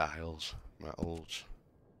 Styles, metals.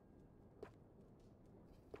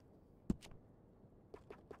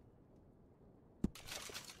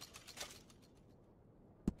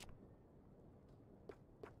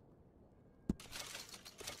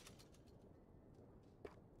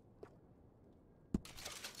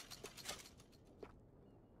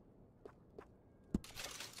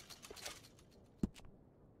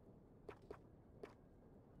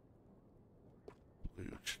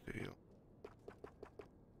 Steel.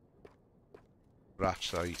 Rat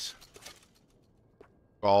sight.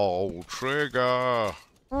 Oh, trigger.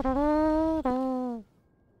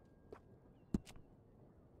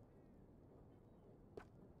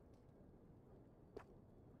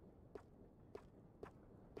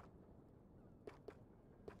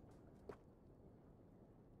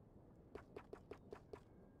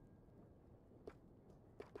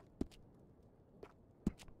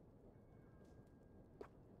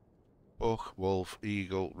 Buck, wolf,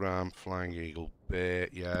 eagle, ram, flying eagle, bear,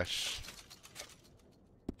 yes.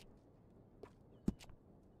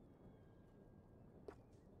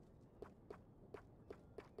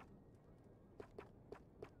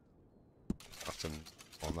 That's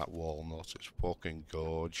on that walnut, it's fucking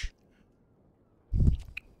gorge.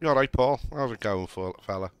 You alright, Paul? How's it going,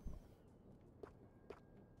 fella?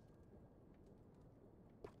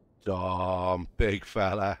 Damn, big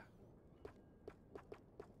fella.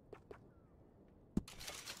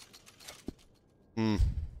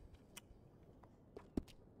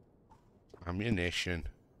 Ammunition.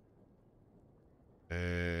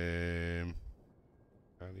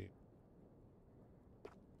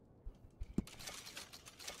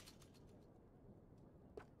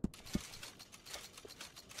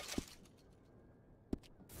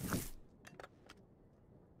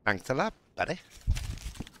 Thanks a lot, buddy.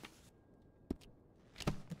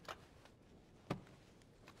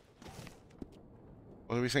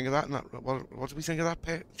 What do we think of that? What do we think of that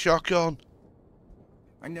pet shotgun?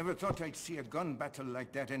 I never thought I'd see a gun battle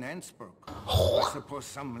like that in Ansburg. I suppose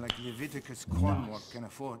someone like Leviticus Cornwall can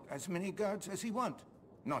afford as many guards as he wants.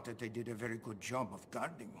 Not that they did a very good job of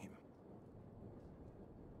guarding him.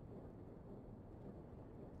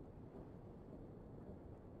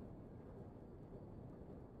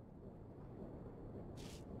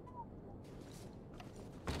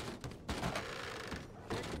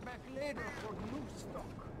 Back later for new stock.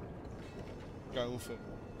 Going for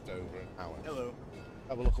over an hour. Hello.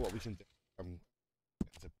 Have a look at what we can do.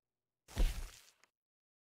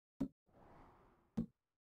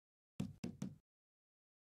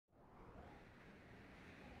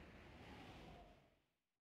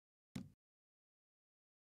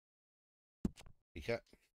 Okay.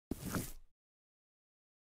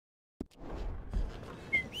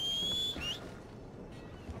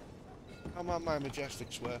 I'm on my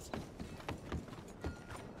majestic sweat.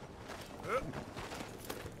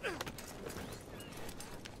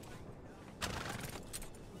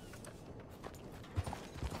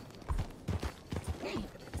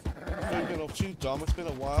 What have you been up to, Dom? It's been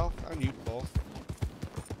a while. And you, Paul.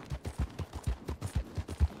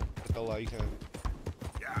 The light and...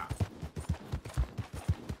 Yeah.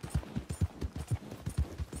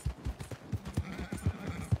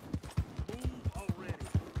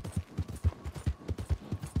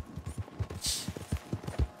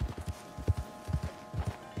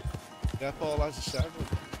 Yeah, Paul, as I said,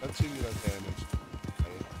 let's see you that damage.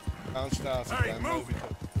 Can't start Hey, again. move!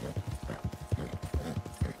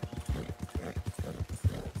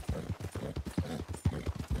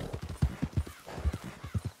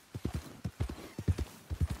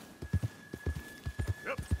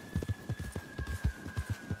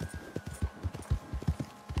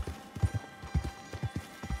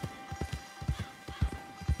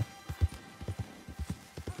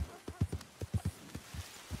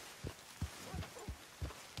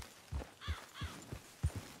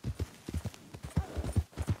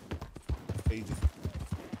 Easy.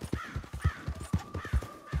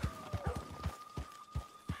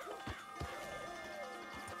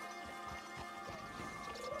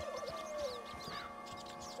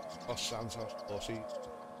 Oh, Santos, bossy.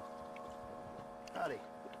 Howdy.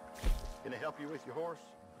 Can I help you with your horse?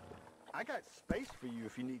 I got space for you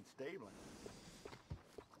if you need stabling.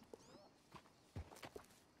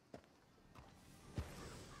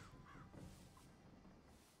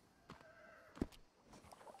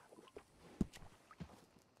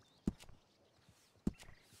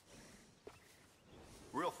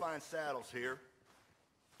 Real fine saddles here.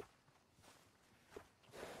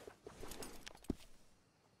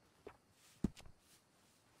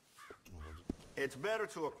 It's better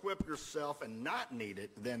to equip yourself and not need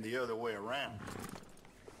it than the other way around.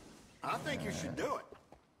 I think you should do it.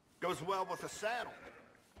 Goes well with a saddle.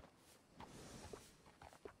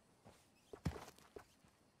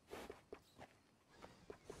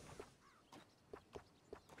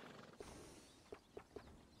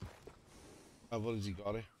 What has he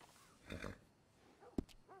got it?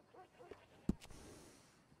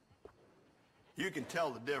 You can tell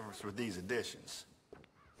the difference with these additions.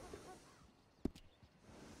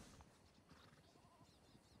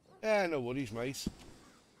 Yeah, no worries, mate.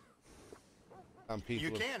 And people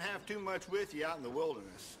You can't have too much with you out in the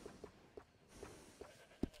wilderness.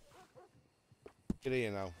 Get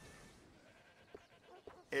here now.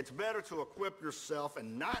 It's better to equip yourself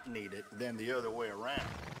and not need it than the other way around.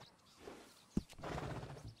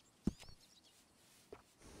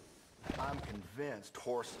 I'm convinced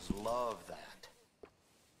horses love that.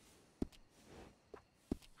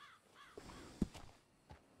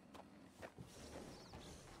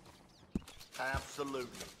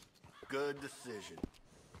 Absolutely. Good decision.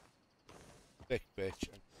 Big bitch.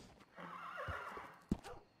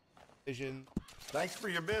 Vision. Thanks for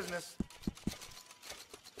your business.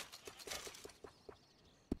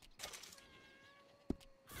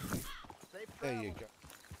 There you go.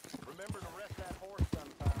 Remember to rest that horse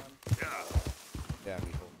sometime. Yeah,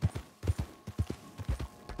 me hope.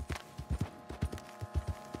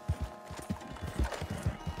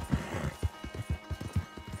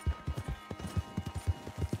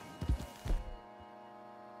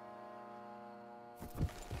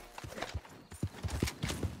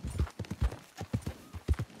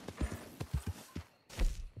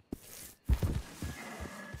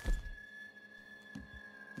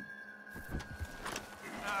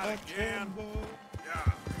 Again.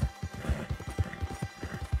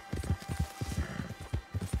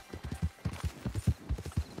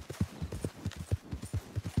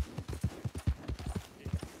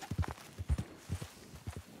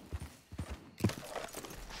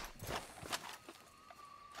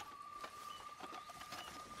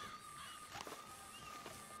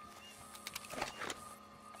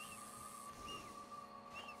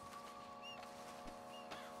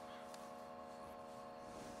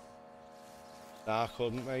 Nah, I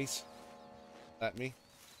couldn't, mate. Let me.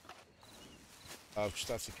 I've just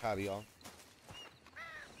had to carry on.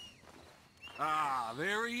 Ah,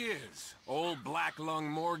 there he is. Old Black Lung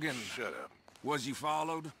Morgan. Shut up. Was you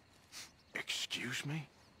followed? Excuse me?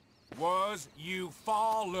 Was you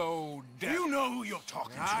followed? You know who you're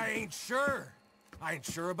talking to. I ain't sure. I ain't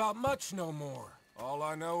sure about much no more. All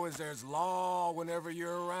I know is there's law whenever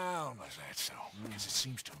you're around. Is that so? Because it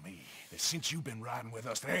seems to me that since you've been riding with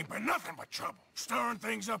us, there ain't been nothing but trouble. Stirring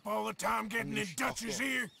things up all the time, getting in Dutch's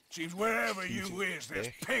ear. Seems wherever you is, there's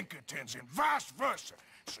Pinkertons and vice versa.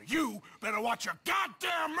 So you better watch your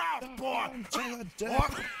goddamn mouth, boy!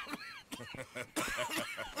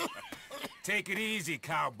 Take it easy,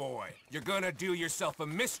 cowboy. You're gonna do yourself a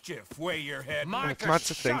mischief where you're heading. Micah, Shut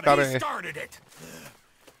he started it.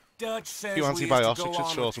 Dutch says few we antibiotics used to go and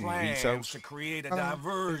on saw with some plans Ritos. to create a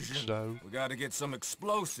diversion. So. We gotta get some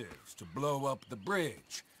explosives to blow up the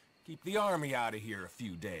bridge. Keep the army out of here a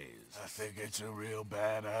few days. I think it's a real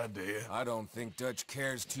bad idea. I don't think Dutch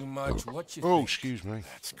cares too much what you Oh, think. excuse me.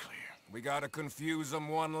 That's clear. We gotta confuse him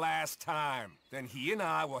one last time. Then he and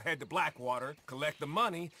I will head to Blackwater, collect the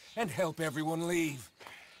money, and help everyone leave.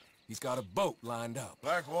 He's got a boat lined up.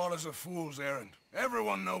 Blackwater's a fool's errand.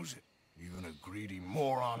 Everyone knows it. Even a greedy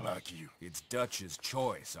moron like you. It's Dutch's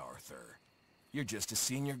choice, Arthur. You're just a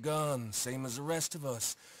senior gun, same as the rest of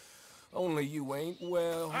us. Only you ain't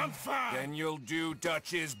well. I'm fine. Then you'll do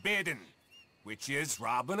Dutch's bidding, which is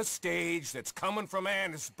robbing a stage that's coming from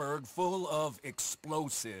Annisburg full of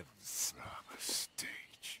explosives. Rob a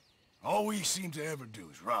stage. All we seem to ever do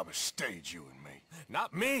is rob a stage, you and me.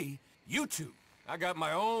 Not me, you two. I got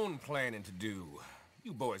my own planning to do.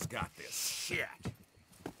 You boys got this. Shit.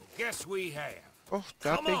 Guess we have. Oh,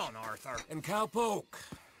 Come on, Arthur. And Cowpoke,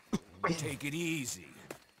 take it easy.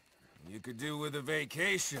 You could do with a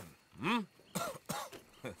vacation, hmm?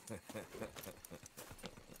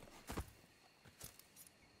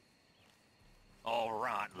 All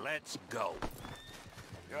right, let's go.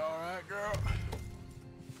 You all right, girl?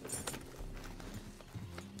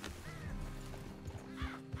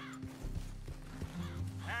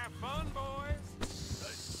 Have fun,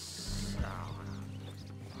 boys.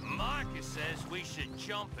 Micah says we should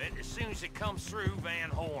jump it as soon as it comes through Van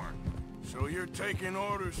Horn. So you're taking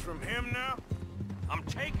orders from him now? I'm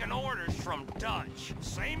taking orders from Dutch,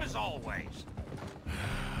 same as always.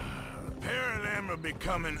 The pair of them are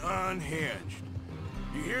becoming unhinged.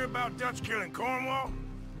 You hear about Dutch killing Cornwall?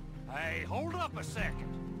 Hey, hold up a second.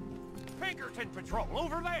 Pinkerton Patrol,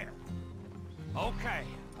 over there. Okay,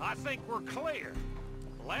 I think we're clear.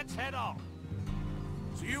 Let's head off.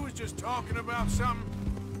 So you was just talking about something?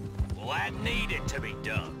 Well, that needed to be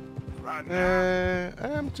done. Right now.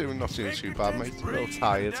 I'm doing nothing too bad, mate. I'm a little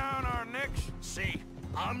tired. Down our necks. See,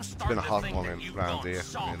 I'm It's starting been a to hot think one that you've around gone here.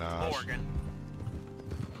 soft, Morgan.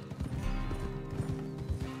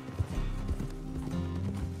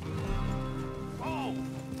 Oh,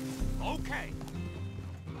 okay.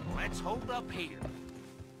 Let's hold up here.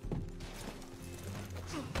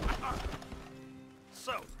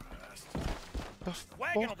 So, the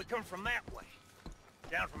wagon will be coming from that way.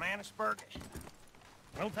 Down from Annisburg.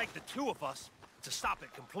 It'll take the two of us to stop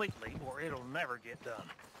it completely, or it'll never get done.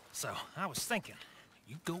 So, I was thinking,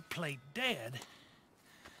 you go play dead,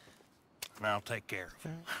 and I'll take care of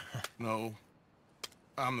it. No,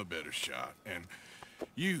 I'm the better shot, and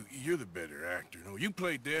you're the better actor. No, you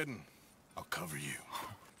play dead, and I'll cover you.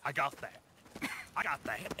 I got that. I got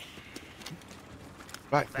that.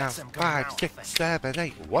 Right now, 5, 6, 7,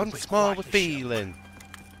 8. Once more with feeling.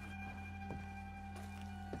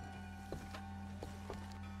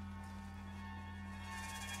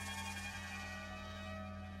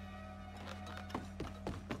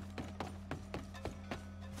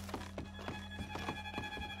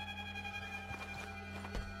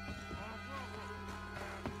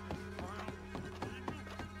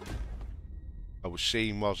 I was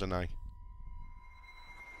seeing, wasn't I?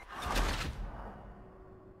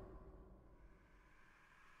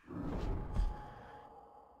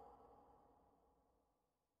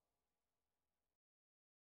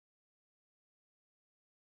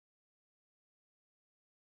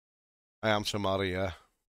 I am somebody, yeah.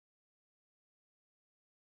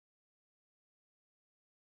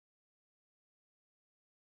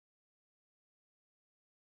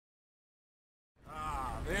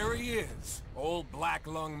 Ah, there he is. Old Black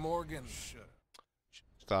Lung Morgan. Shut up.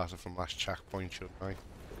 Started from last checkpoint, shouldn't I?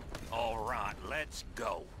 All right, let's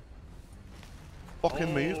go.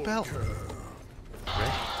 Fucking move, Bell.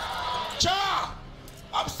 Cha!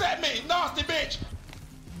 Upset me, nasty bitch!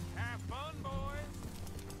 Have fun, boys.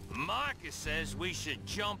 Micah says we should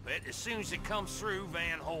jump it as soon as it comes through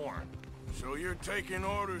Van Horn. So you're taking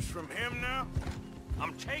orders from him now?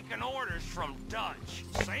 I'm taking orders from Dutch,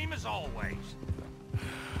 same as always.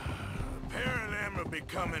 A pair of them are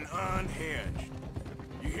becoming unhinged.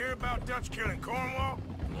 You hear about Dutch killing Cornwall?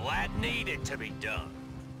 Well, that needed to be done.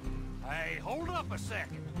 Hey, hold up a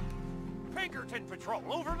second. Pinkerton Patrol,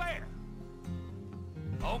 over there.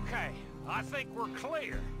 Okay, I think we're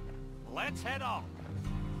clear. Let's head off.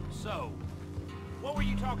 So, what were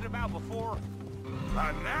you talking about before?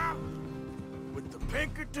 Right now? With the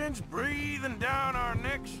Pinkertons breathing down our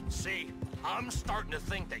necks? See, I'm starting to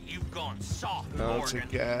think that you've gone soft, Now to Morgan.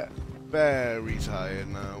 get very tired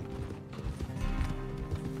now.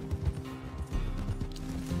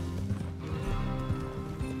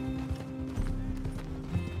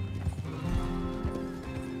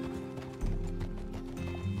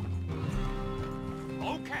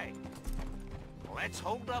 Okay, let's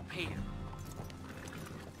hold up here.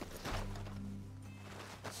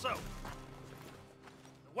 So, the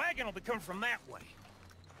wagon will be coming from that way,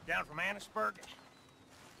 down from Annisburg.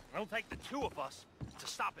 It'll take the two of us to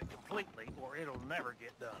stop it completely, or it'll never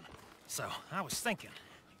get done. So, I was thinking,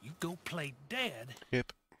 you go play dead.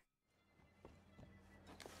 Yep.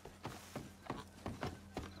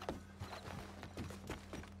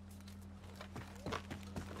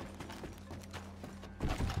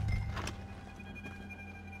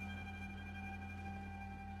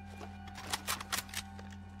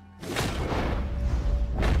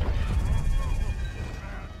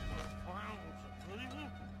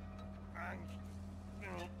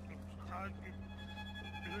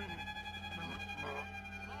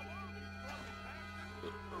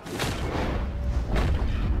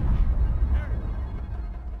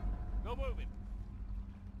 Go moving.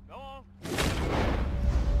 Go on.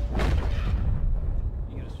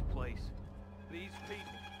 Use place. These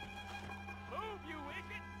people. Move, you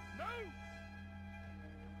wicked! Move!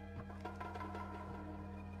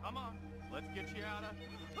 Come on, let's get you out of...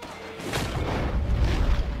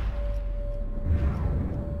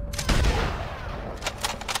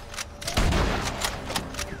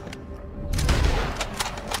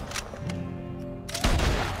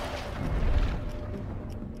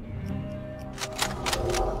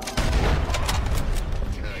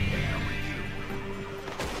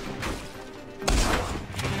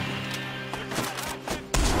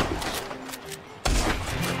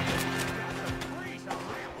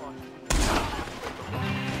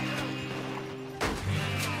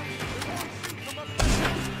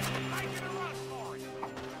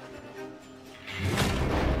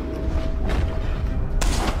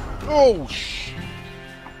 Oh,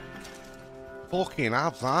 fucking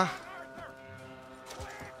have that.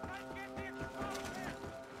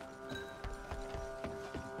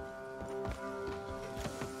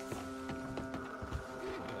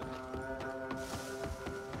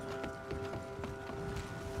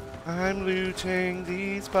 I'm looting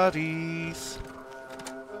these bodies.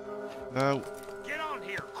 No. Get on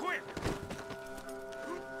here, quick!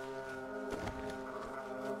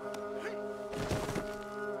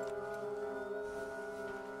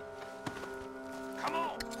 Come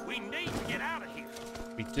on, we need to get out of here.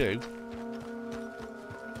 We do.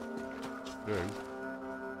 through.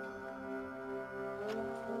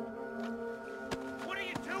 What are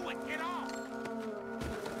you doing? Get off!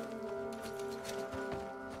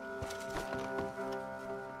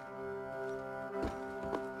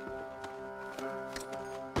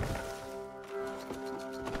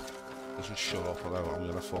 Doesn't shut up, although I'm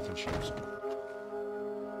gonna fucking shoot him.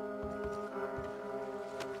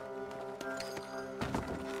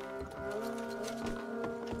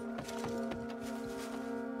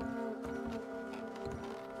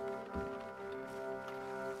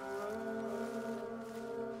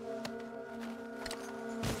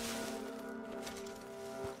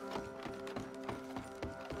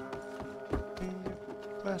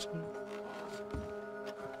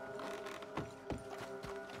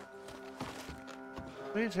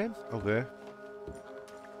 Where's him? Oh, there.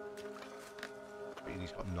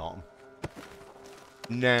 He's got nothing.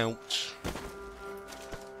 Nout.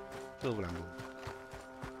 Silver emblem.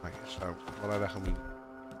 Right, so what I reckon we...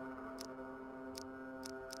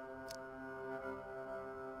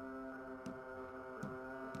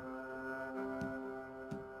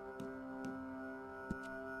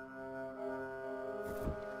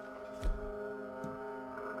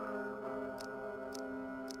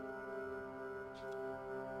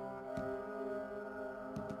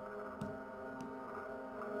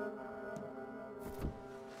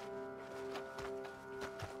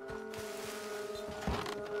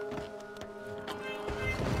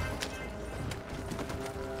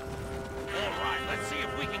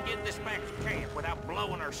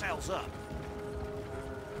 ourselves up.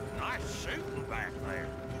 Nice shooting back there.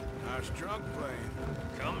 Nice drunk playing.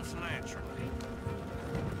 Comes naturally.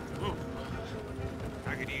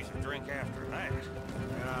 I could use a drink after that.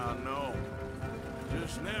 Yeah, no.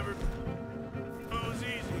 Just never goes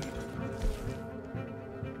easy.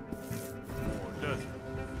 More, does it?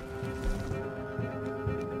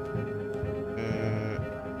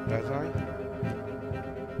 Does I?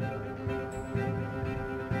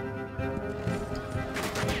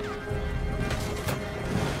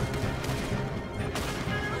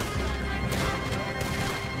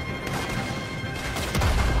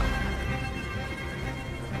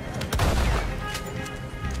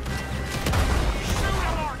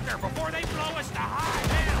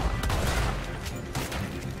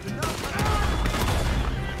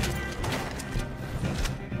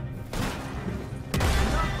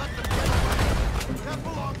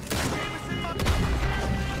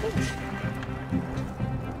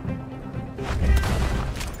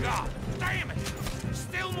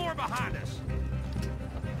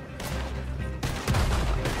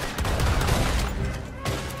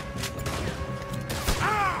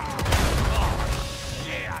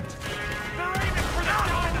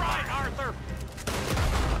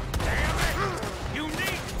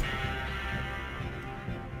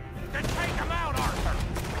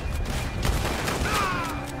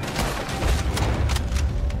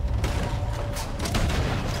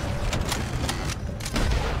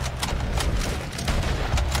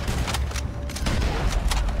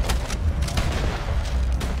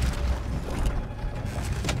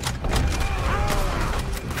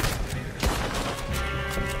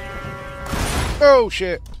 Oh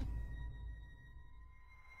shit.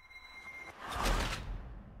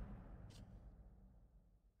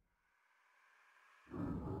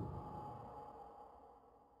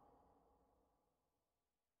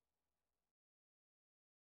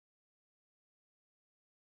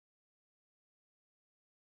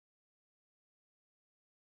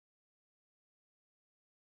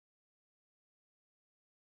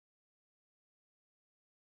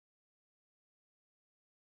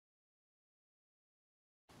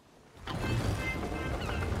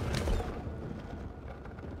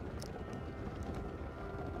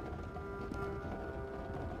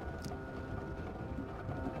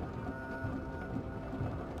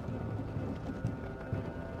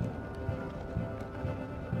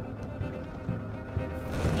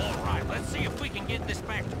 Let's see if we can get this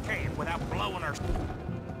back to camp without blowing our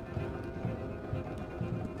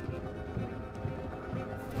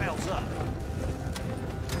bells up.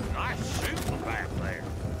 Nice shooting back there.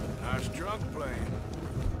 Nice drunk playing.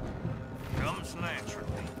 Comes naturally.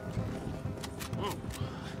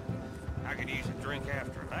 I could use a drink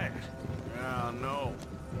after that. Yeah, no.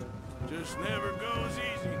 Just never goes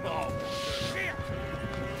easy. Oh, shit!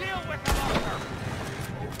 Deal with the monster!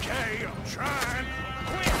 Okay, I'm trying.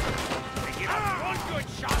 Quick! We get up one good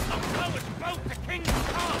shot, they'll blow us both to Kingdom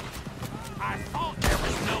Come! I thought there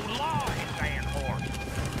was no law in Van Horn.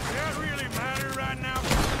 Does that really matter right now?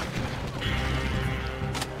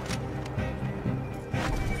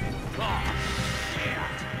 Oh, shit!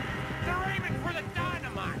 They're aiming for the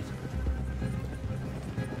dynamite!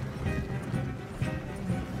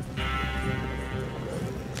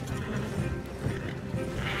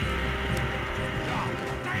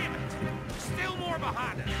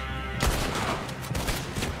 behind us.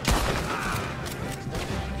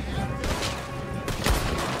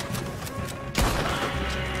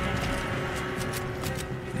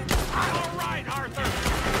 All right, Arthur.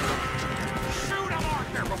 Shoot them,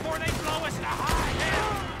 Arthur, before they blow us to high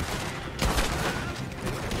hell.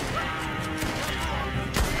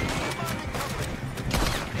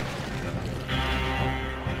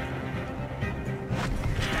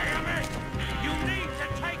 Damn it! You need to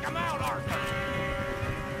take them out, Arthur.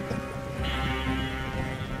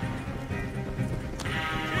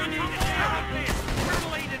 We need to stop this. We're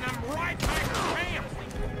leading them right back to camp.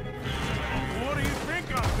 What do you think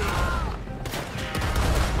I'm doing?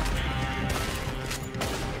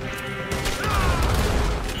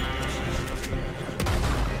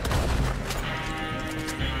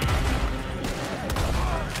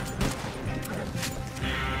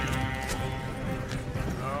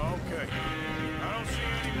 Okay. I don't see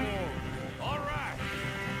any more. All right.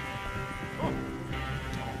 Oh,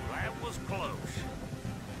 that was close.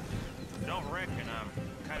 Don't reckon I'm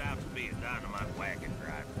cut out to be a dynamite wagon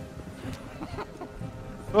driver.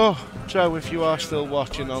 Oh, so if you are still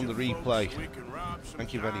watching on the replay,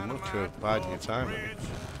 thank you very much for biding your time with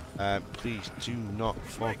me. Please do not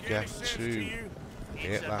forget to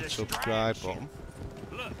hit that subscribe button.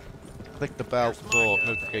 Click the bell for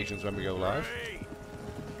notifications when we go live.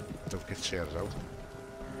 Don't forget to share us out.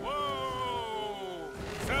 Whoa!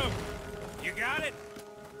 So, you got it?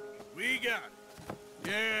 We got it.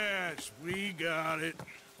 Yes, we got it.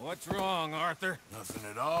 What's wrong, Arthur? Nothing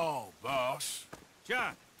at all, boss.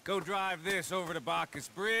 John, go drive this over to Bacchus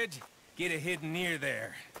Bridge. Get it hidden near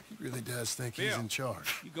there. He really does think Bill, he's in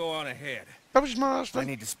charge. You go on ahead. That was Marston. I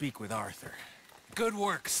need to speak with Arthur. Good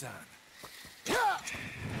work, son.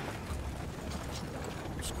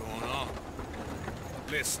 What's going on?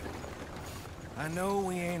 Listen, I know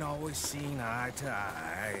we ain't always seen eye to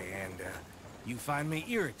eye, and you find me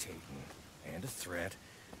irritating and a threat,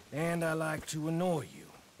 and I like to annoy you.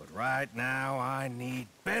 But right now, I need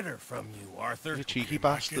better from you, Arthur. You cheeky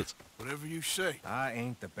bastard. Whatever you say. I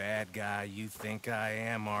ain't the bad guy you think I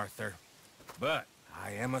am, Arthur. But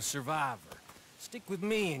I am a survivor. Stick with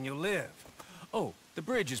me and you'll live. Oh, the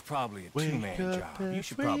bridge is probably a two-man job. You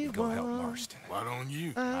should probably go help Marston. Why don't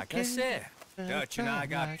you? Like I said, Dutch and I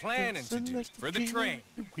got planning to do for the train.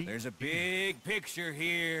 There's a big picture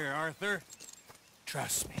here, Arthur.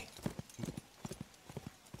 Trust me.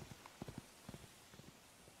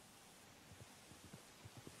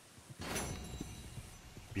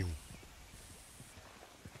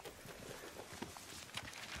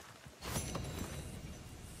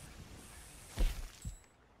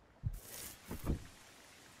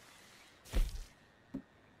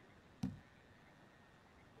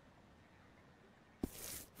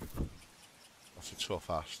 That's a tough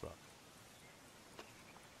ass, that.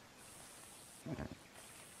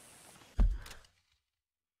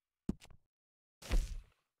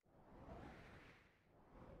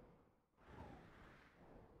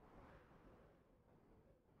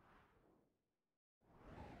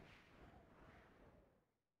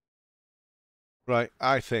 Right,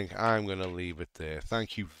 I think I'm going to leave it there.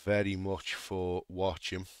 Thank you very much for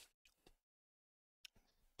watching.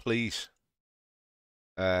 Please.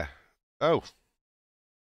 Oh.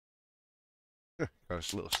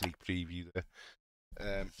 Got a little sneak preview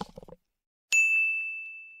there.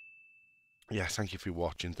 Yeah, thank you for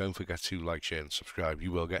watching. Don't forget to like, share, and subscribe.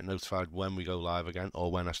 You will get notified when we go live again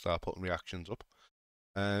or when I start putting reactions up.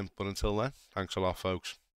 But until then, thanks a lot,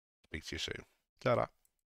 folks. Speak to you soon. Ta-da.